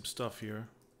naming some stuff here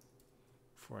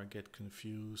before I get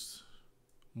confused,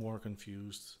 more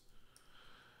confused.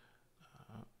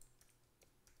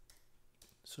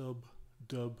 Sub,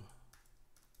 dub,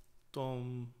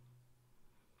 tom.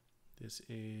 This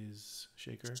is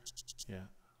shaker. Yeah.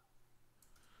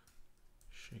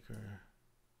 Shaker.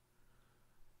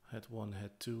 Head 1,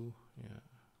 head 2. Yeah.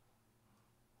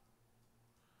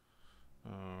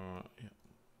 Yeah.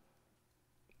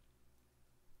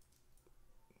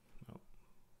 No.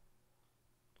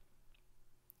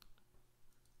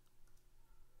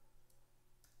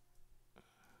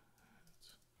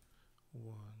 Head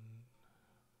 1.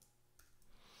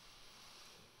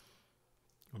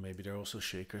 Or maybe there are also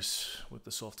shakers with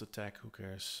the soft attack. Who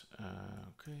cares?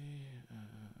 Okay.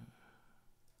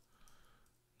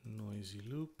 Noisy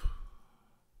loop.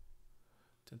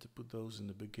 Tend to put those in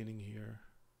the beginning here.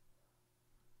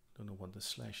 Don't know what the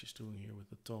slash is doing here with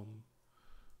the tom.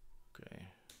 Okay.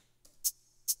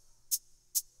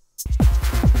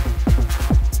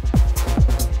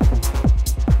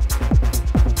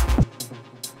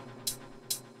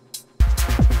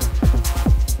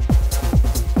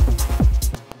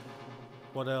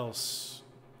 What else?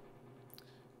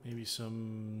 Maybe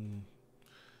some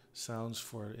sounds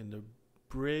for in the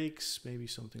breaks. Maybe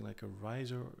something like a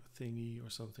riser thingy or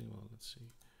something. Well, let's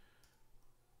see.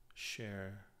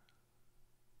 Share.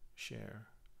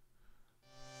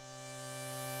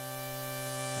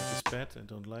 Like this pad, I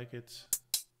don't like it.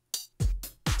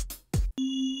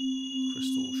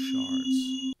 Crystal shards.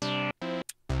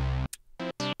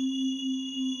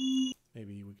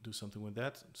 Maybe we can do something with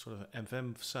that. Sort of an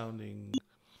FM sounding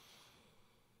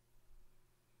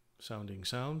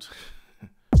sound.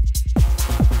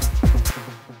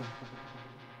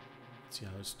 Let's see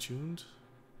how it's tuned.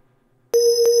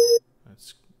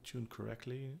 That's tuned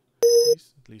correctly.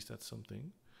 At least that's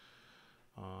something.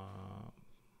 I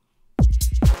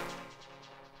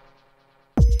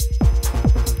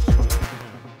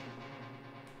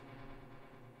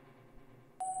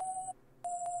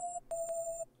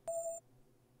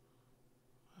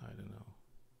don't know.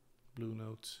 Blue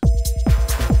notes. The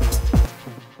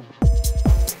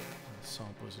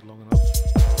sample is long enough.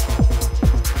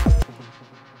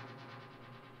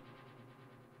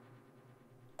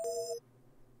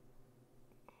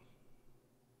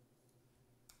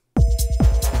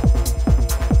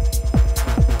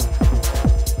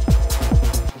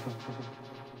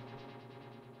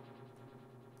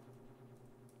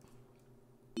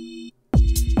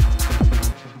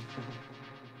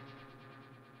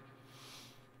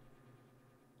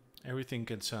 Everything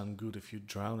can sound good if you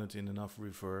drown it in enough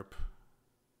reverb.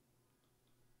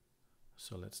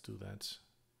 So let's do that.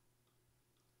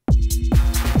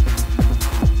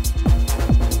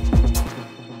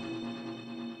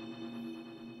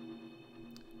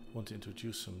 Want to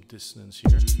introduce some dissonance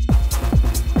here.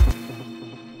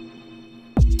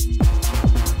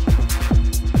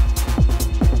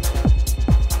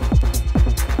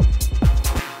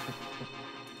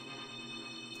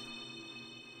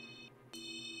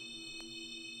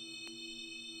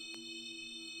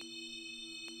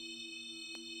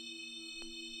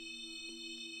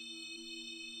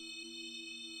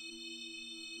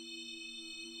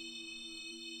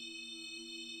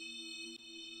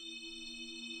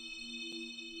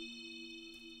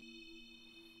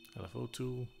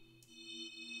 LFO2,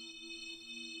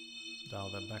 dial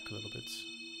that back a little bit.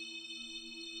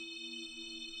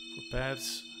 For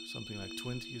pads, something like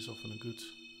 20 is often a good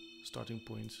starting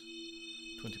point,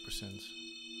 20%.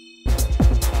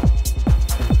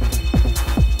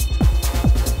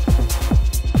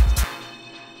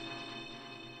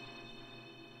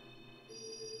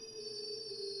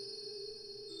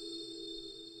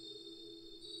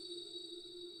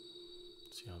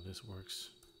 See how this works.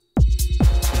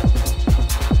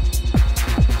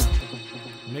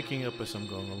 Making up as I'm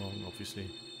going along, obviously.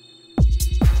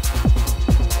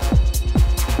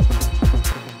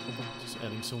 Just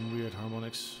adding some weird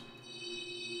harmonics.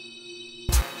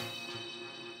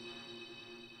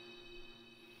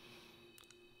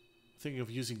 Thinking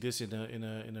of using this in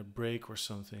a break or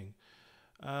something.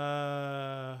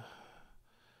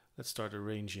 Let's start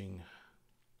arranging.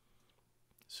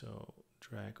 So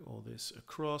drag all this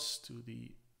across to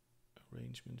the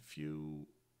arrangement view.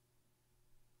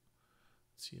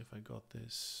 See if I got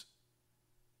this.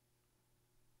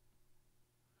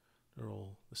 They're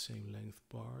all the same length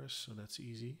bars, so that's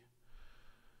easy.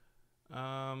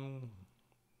 Yeah.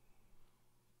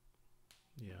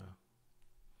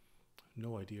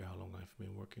 No idea how long I've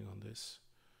been working on this.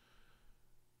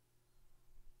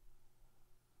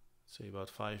 Say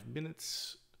about 5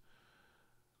 minutes.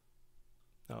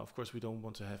 Now, of course, we don't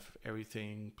want to have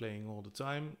everything playing all the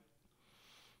time.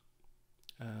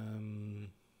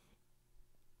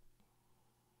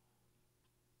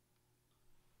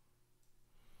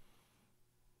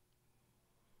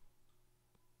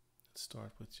 Let's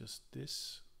start with just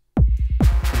this.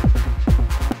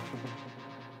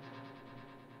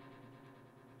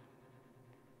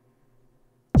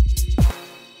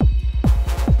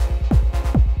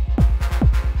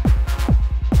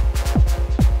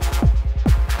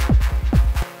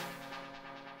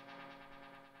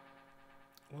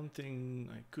 One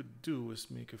thing I could do is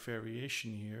make a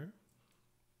variation here.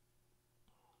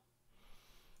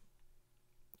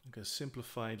 Like a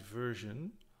simplified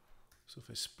version. So if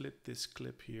I split this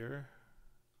clip here,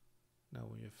 now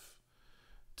we have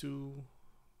two.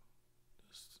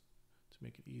 Just to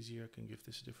make it easier, I can give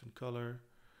this a different color.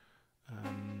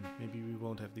 Maybe we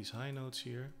won't have these high notes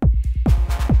here.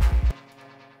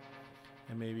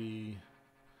 And maybe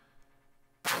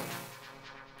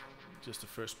just the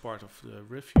first part of the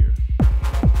riff here.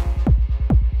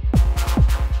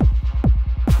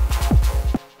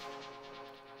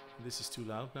 This is too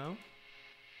loud now.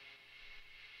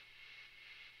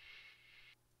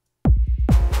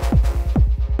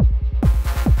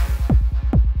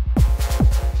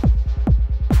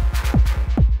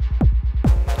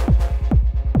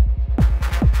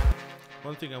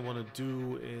 One thing I want to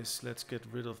do is let's get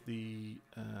rid of the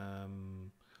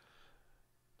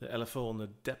LFO on the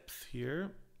depth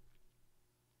here.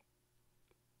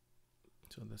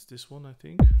 So that's this one, I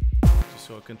think. Just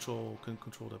so I can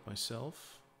control that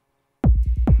myself.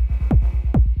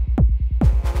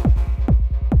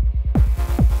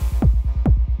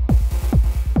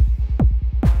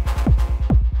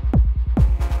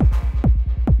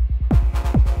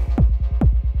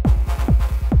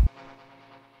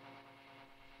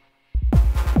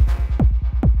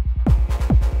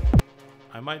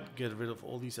 I might get rid of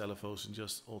all these LFOs and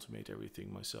just automate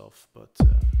everything myself, but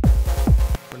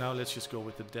for now let's just go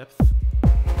with the depth.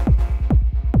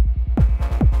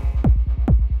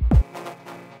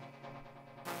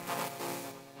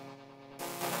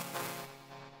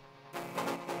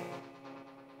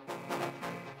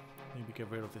 Maybe get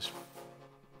rid of this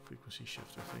frequency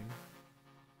shifter thing.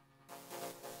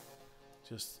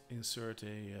 Just insert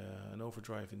an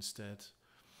overdrive instead,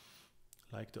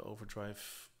 like the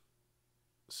overdrive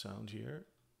sound here.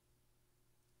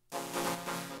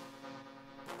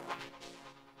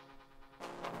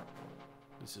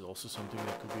 This is also something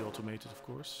that could be automated, of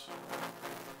course.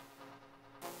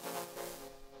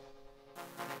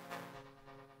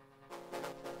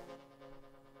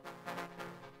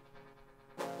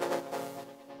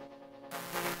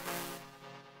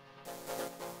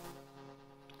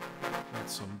 Add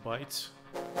some bytes.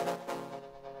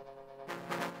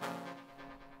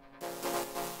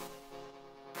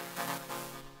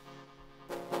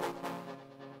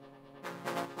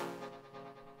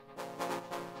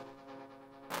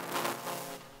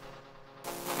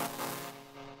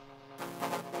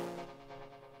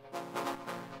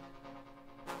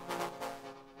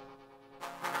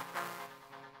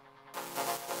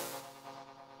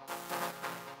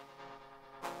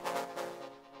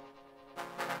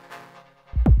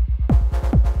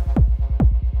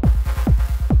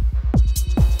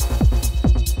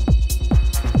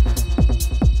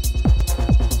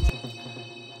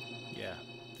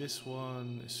 This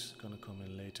one is gonna come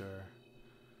in later.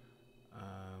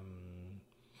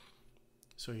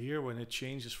 So here, when it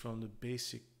changes from the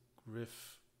basic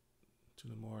riff to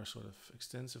the more sort of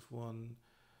extensive one,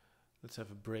 let's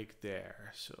have a break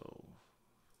there. So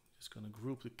just gonna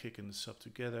group the kick and the sub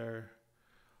together.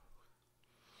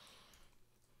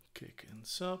 Kick and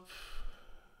sub,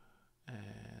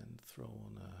 and throw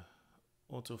on a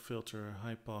auto filter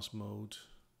high pass mode.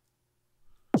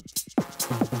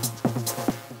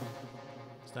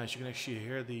 It's nice, you can actually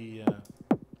hear the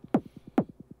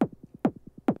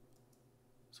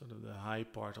sort of the high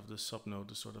part of the sub note,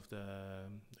 the sort of the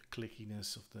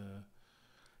clickiness of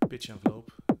the pitch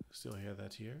envelope. Still hear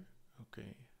that here.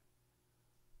 Okay.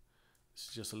 This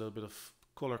is just a little bit of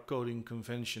color coding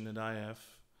convention that I have.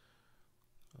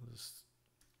 I'll just,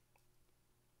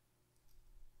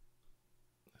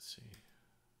 let's see.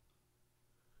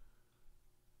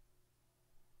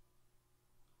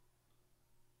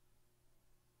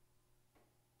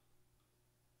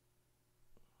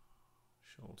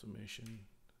 Show automation.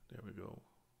 There we go.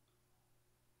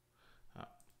 Ah,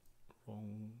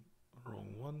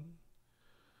 wrong one.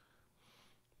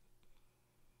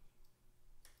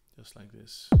 Just like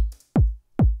this.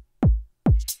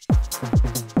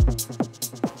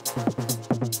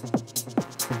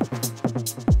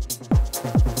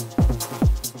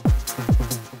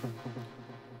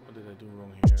 What did I do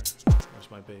wrong here? Where's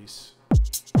my bass?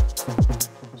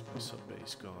 Where's my sub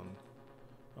bass gone?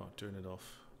 Oh, turn it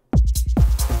off.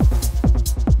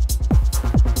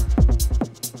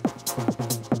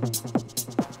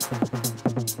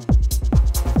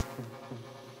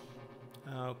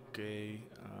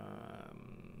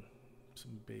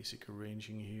 basic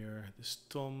arranging here. This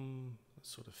tom, let's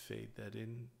sort of fade that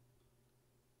in.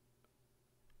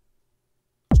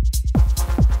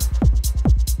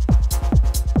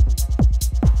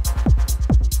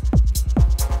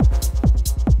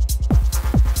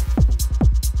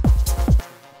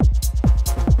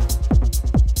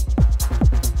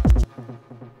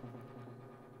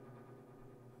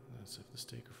 Let's have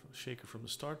the shaker from the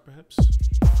start, perhaps.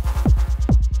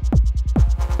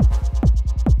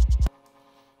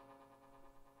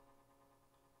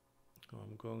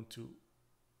 I'm going to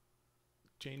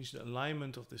change the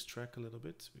alignment of this track a little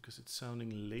bit because it's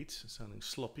sounding late, it's sounding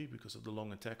sloppy because of the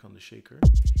long attack on the shaker.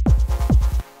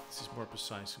 This is more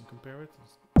precise and compare it.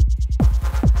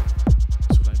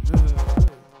 So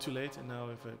like too late, and now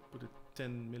if I put it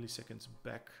 10 milliseconds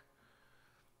back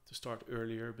to start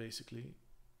earlier, basically.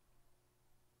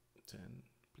 10,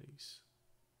 please.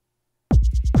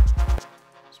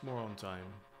 It's more on time,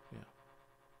 yeah.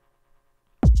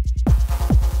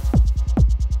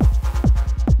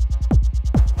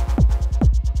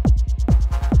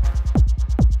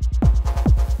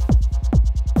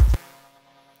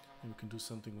 And we can do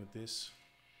something with this.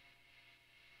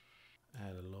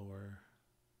 Add a lower.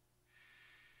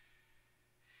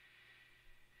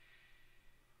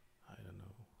 I don't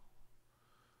know.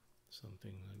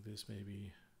 Something like this,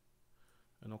 maybe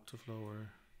an octave lower.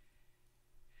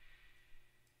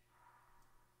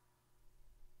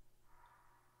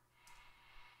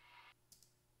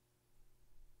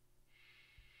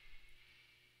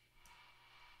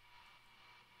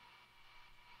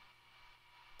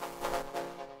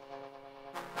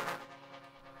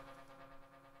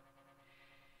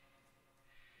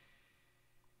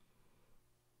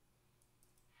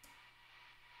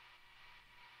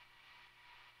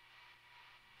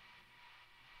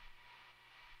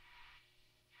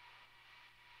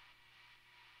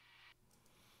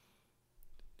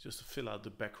 Just to fill out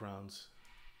the background.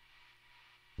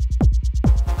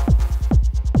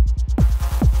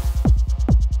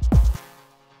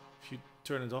 If you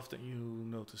turn it off, then you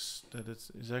notice that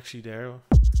it is actually there.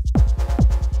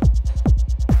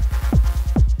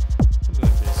 Something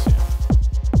like this, yeah.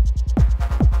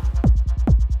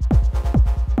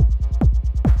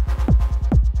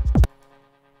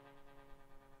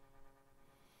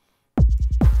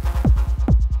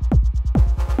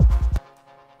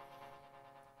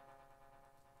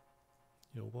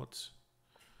 You know what?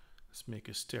 Let's make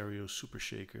a stereo super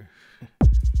shaker.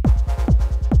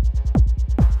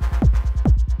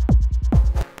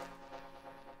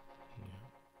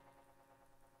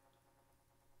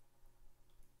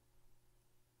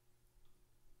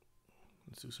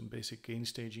 Let's do some basic gain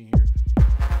staging here.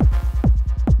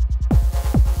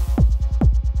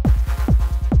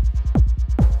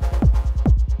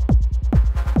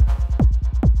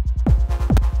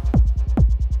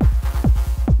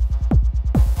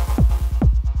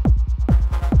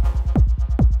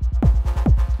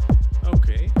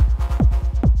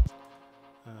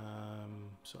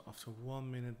 So after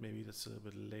 1 minute, maybe that's a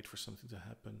bit late for something to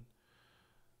happen.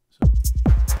 So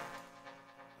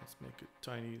let's make a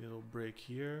tiny little break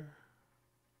here.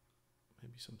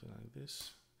 Maybe something like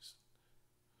this.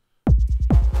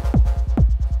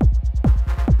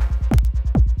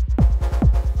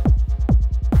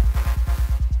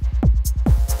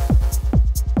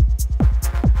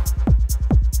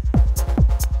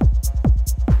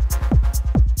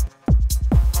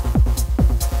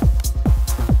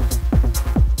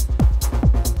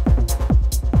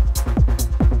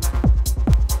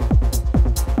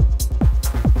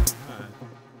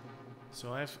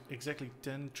 So I have exactly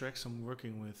 10 tracks I'm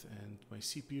working with, and my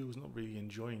CPU is not really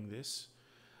enjoying this.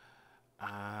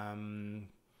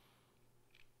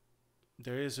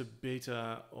 There is a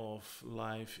beta of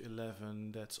Live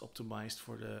 11 that's optimized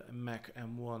for the Mac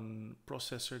M1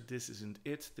 processor. This isn't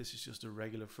it. This is just a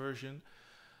regular version.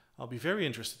 I'll be very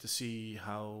interested to see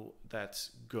how that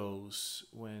goes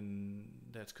when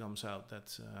that comes out.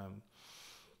 That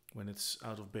when it's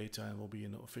out of beta and will be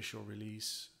an official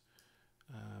release.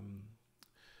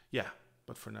 Yeah,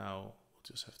 but for now, we'll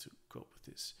just have to cope with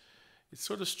this. It's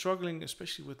sort of struggling,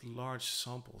 especially with large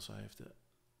samples. I have the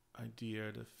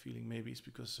idea, the feeling maybe it's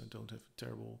because I don't have a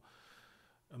terrible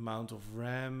amount of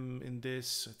RAM in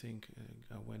this. I think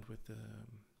I went with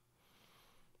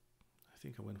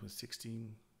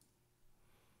 16.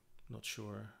 Not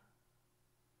sure.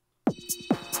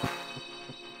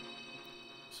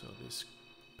 So this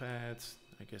pad,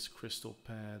 I guess crystal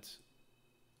pad.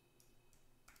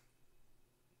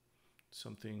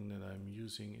 Something that I'm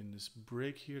using in this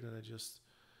break here that I just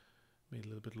made a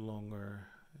little bit longer,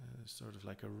 sort of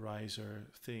like a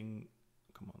riser thing.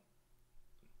 Come on.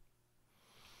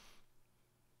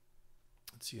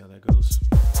 Let's see how that goes.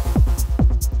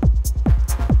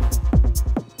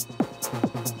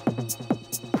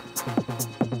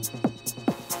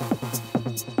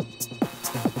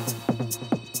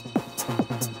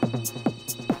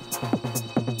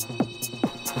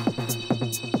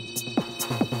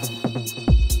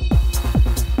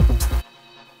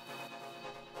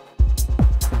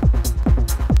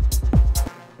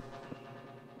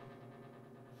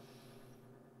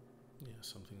 Yeah,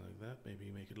 something like that. Maybe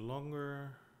make it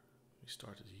longer. We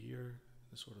started here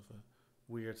in sort of a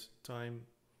weird time.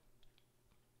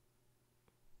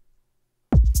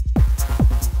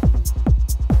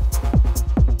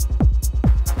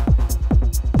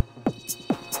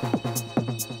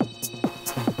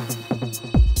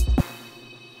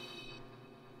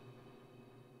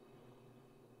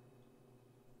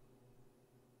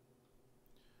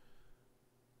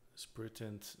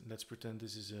 Let's pretend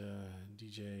this is a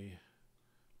DJ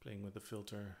playing with the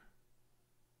filter,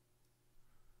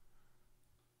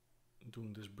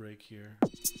 doing this break here.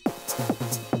 And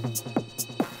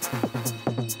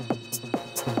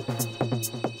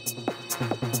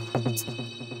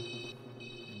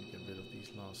get rid of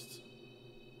these last.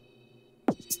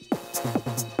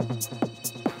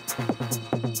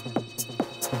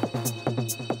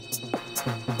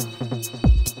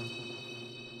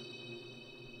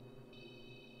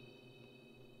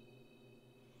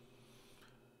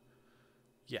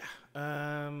 Yeah,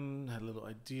 had a little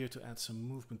idea to add some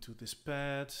movement to this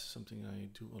pad, something I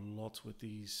do a lot with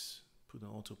these. Put an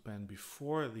auto pan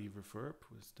before the reverb,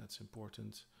 that's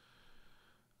important.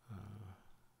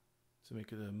 To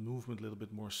make it a movement a little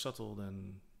bit more subtle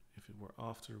than if it were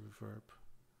after reverb.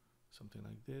 Something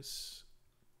like this.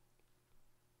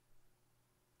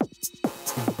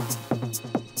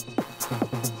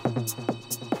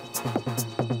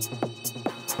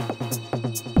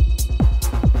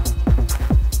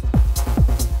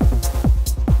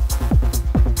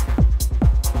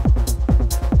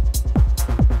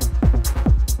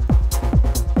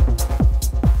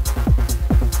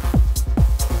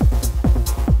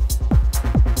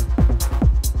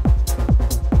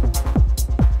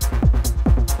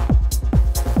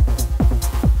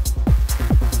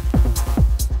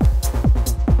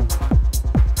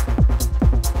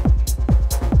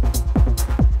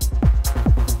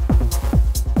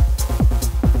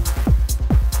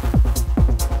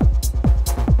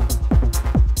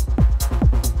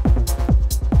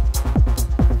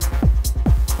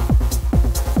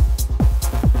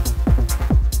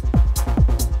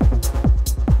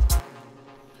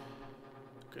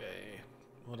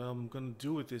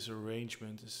 Do with this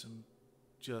arrangement is I'm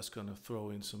just gonna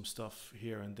throw in some stuff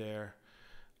here and there,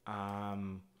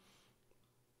 and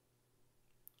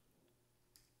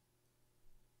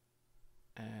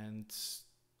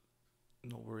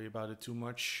not worry about it too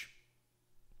much.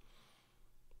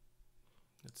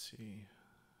 Let's see.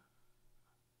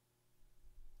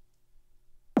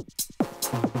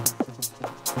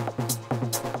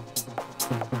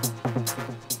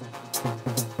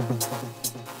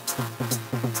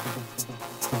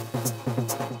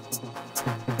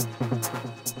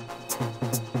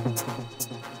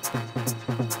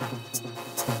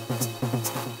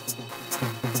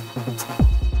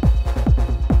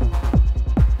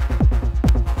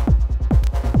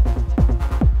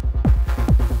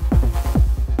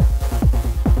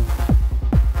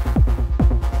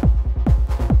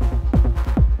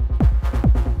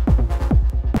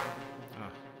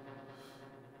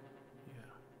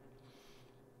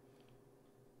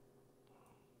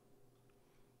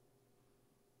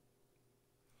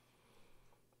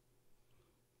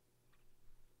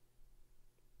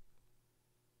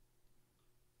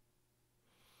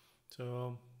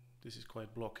 So this is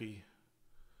quite blocky.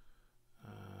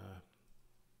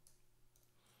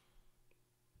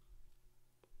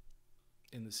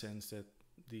 In the sense that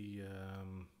the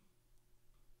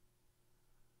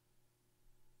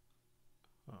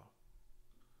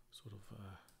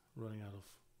running out of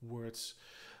words.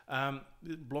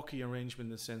 Blocky arrangement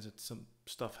in the sense that some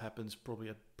stuff happens probably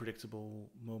at predictable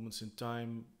moments in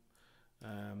time.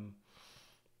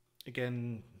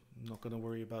 Again, I'm not gonna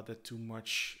worry about that too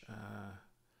much.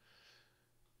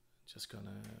 Just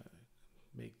gonna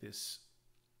make this,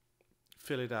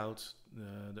 fill it out,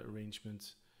 the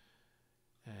arrangement,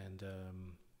 and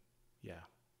yeah.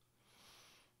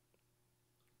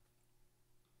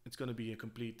 It's going to be a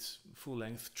complete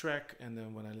full-length track, and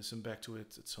then when I listen back to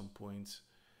it at some point,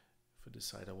 if I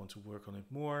decide I want to work on it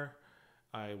more,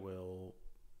 I will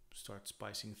start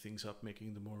spicing things up,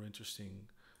 making them more interesting.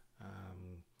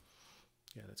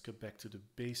 Yeah, let's get back to the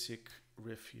basic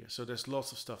riff here. So there's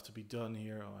lots of stuff to be done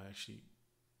here. I actually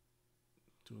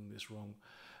doing this wrong.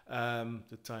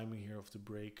 The timing here of the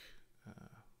break.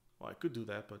 Well, I could do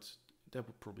that, but that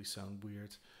would probably sound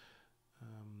weird.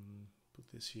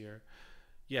 Put this here.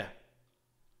 Yeah.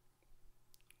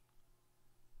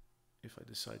 If I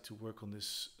decide to work on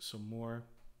this some more.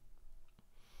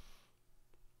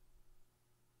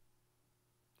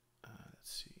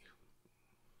 Let's see.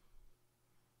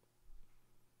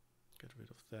 Get rid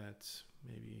of that.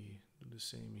 Maybe do the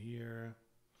same here.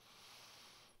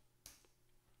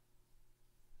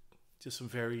 Just some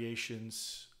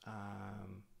variations.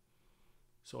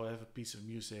 So I have a piece of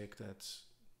music that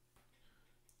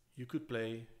you could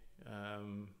play,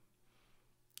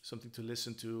 something to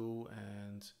listen to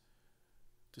and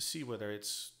to see whether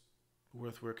it's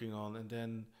worth working on. And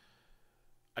then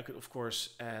I could, of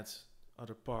course, add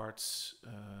other parts,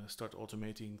 start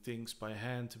automating things by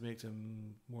hand to make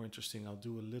them more interesting. I'll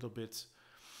do a little bit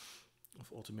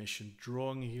of automation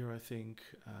drawing here, I think.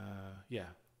 Yeah,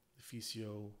 the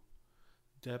VCO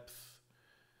depth.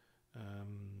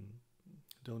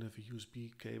 Don't have a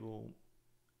USB cable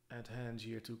at hand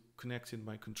here to connect in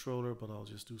my controller, but I'll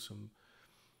just do some,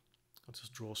 I'll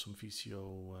just draw some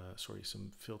VCO,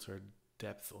 some filter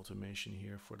depth automation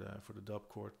here for the dub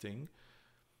chord thing.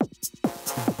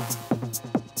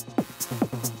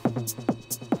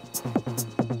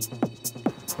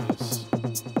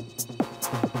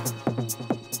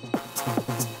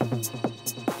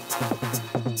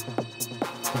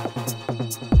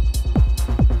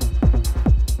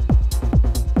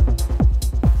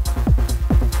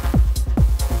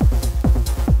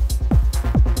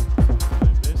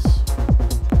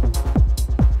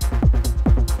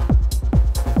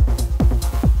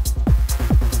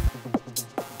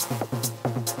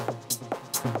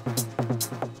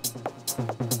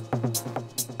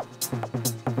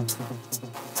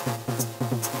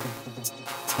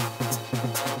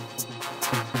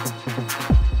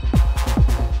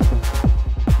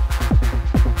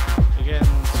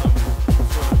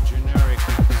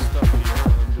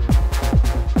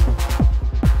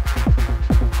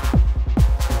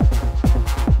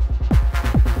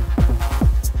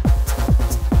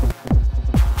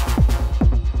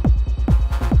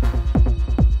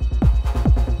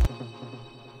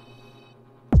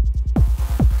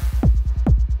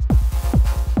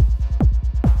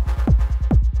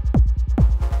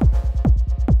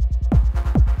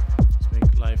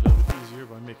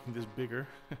 Bigger.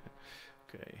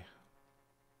 Okay.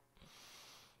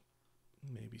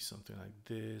 Maybe something like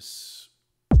this.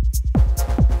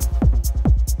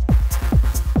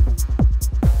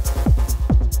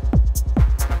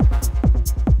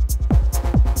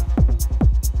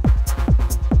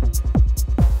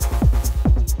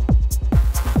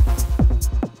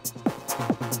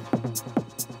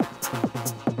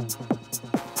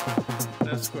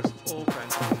 That's of course all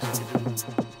kinds of things you can do,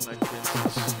 like for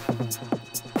instance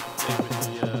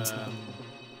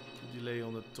delay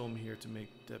on the tom here to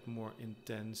make that more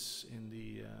intense in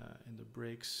the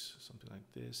breaks, something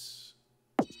like this.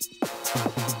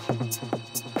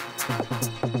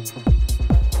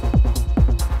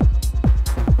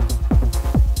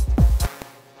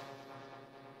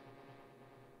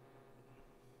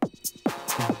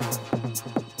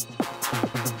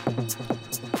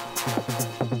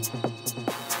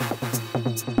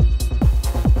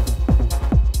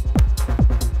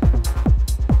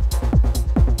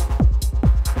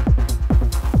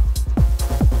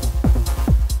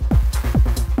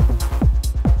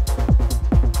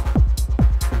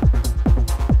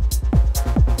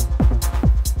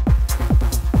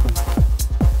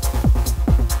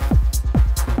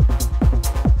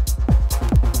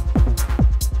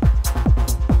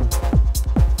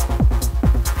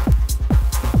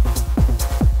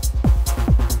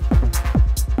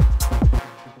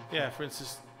 For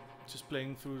instance, just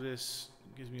playing through this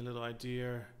gives me a little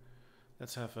idea.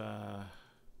 Let's have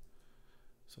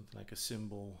something like a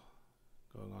cymbal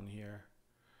going on here.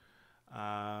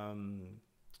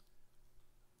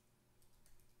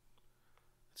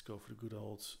 Let's go for the good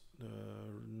old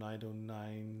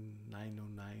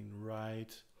 909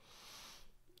 right.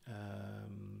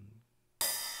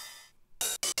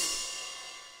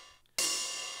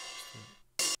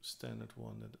 Standard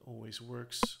one that always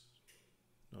works.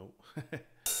 No,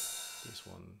 this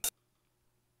one.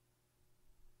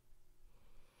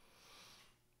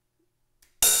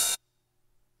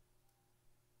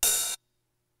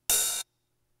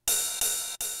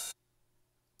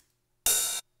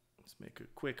 Let's make a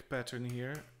quick pattern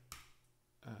here.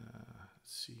 Let's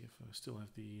see if I still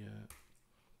have the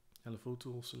LFO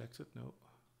tool selected. No.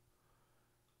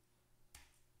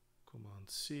 Command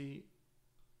C,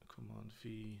 Command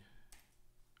V.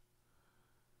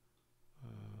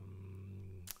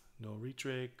 No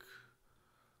retrig,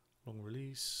 long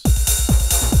release.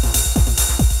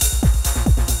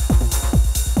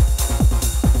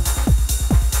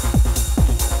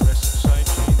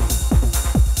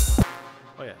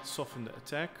 Oh yeah, soften the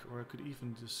attack, or I could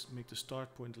even just make the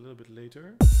start point a little bit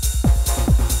later.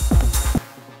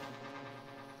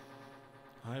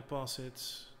 High pass it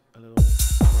a little.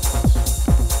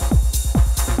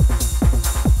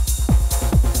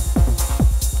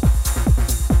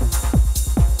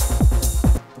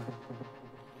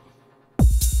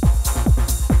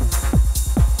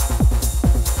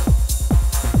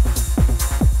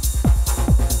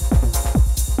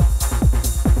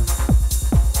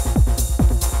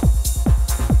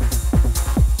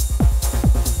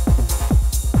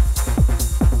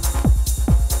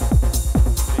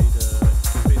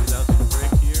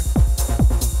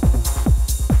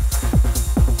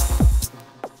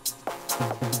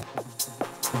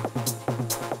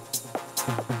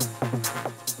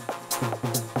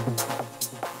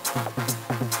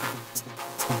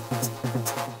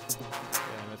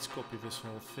 Copy this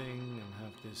whole thing and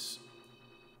have this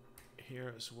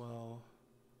here as well.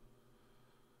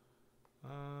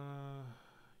 Yeah.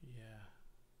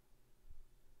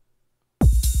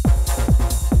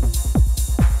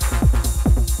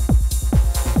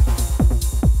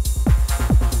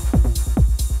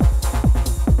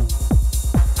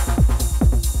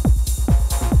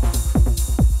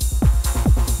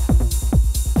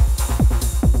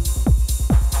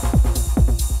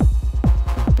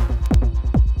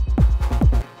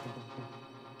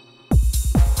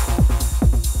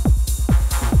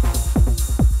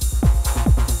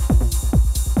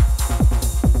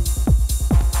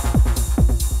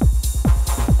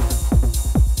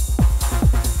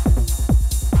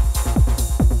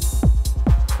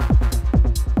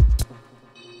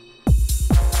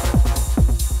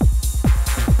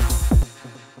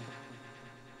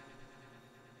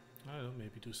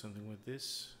 Maybe do something with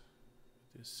this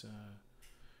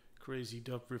crazy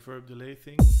dub reverb delay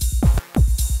thing.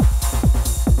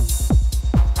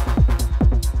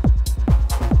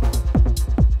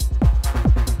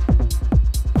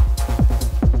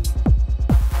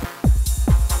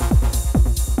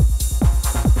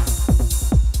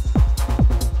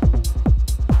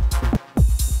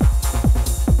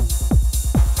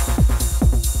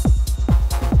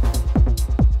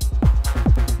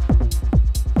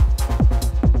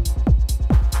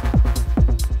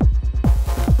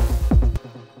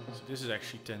 This is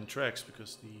actually 10 tracks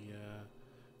because the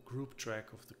group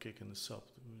track of the kick and the sub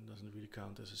doesn't really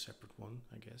count as a separate one,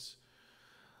 I guess.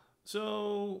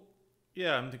 So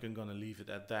yeah, I think I'm gonna leave it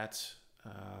at that.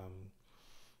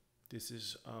 This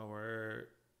is our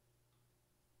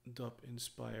dub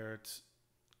inspired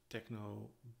techno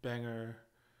banger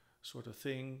sort of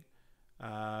thing.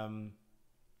 As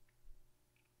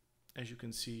you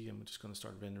can see, I'm just gonna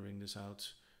start rendering this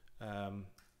out.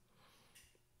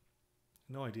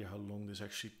 No idea how long this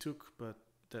actually took, but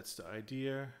that's the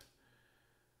idea.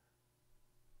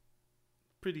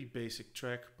 Pretty basic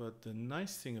track, but the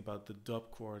nice thing about the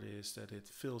dub chord is that it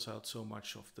fills out so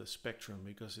much of the spectrum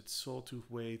because it's sawtooth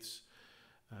waves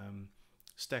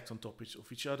stacked on top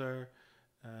of each other.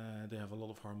 They have a lot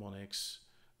of harmonics,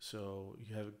 so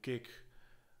you have a kick,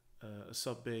 a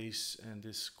sub bass, and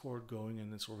this chord going,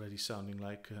 and it's already sounding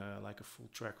like a full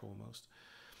track almost.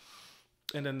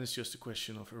 And then it's just a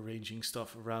question of arranging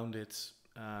stuff around it,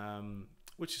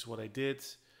 which is what I did.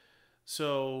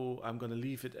 So I'm gonna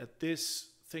leave it at this.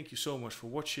 Thank you so much for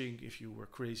watching. If you were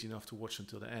crazy enough to watch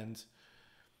until the end,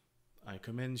 I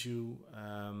commend you.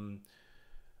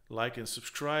 Like and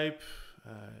subscribe.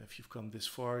 If you've come this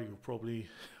far, you'll probably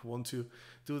want to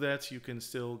do that. You can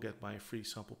still get my free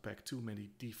sample pack, Too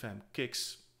Many DFAM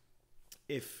Kicks,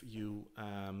 if you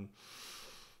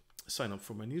sign up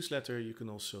for my newsletter. You can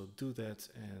also do that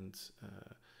and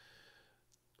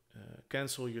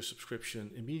cancel your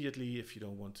subscription immediately if you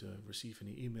don't want to receive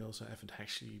any emails. I haven't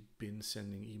actually been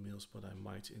sending emails, but I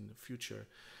might in the future.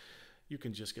 You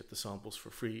can just get the samples for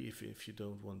free. If you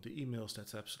don't want the emails,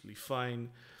 that's absolutely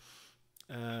fine.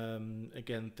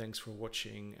 Again, thanks for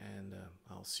watching, and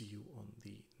I'll see you on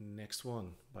the next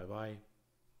one. Bye bye.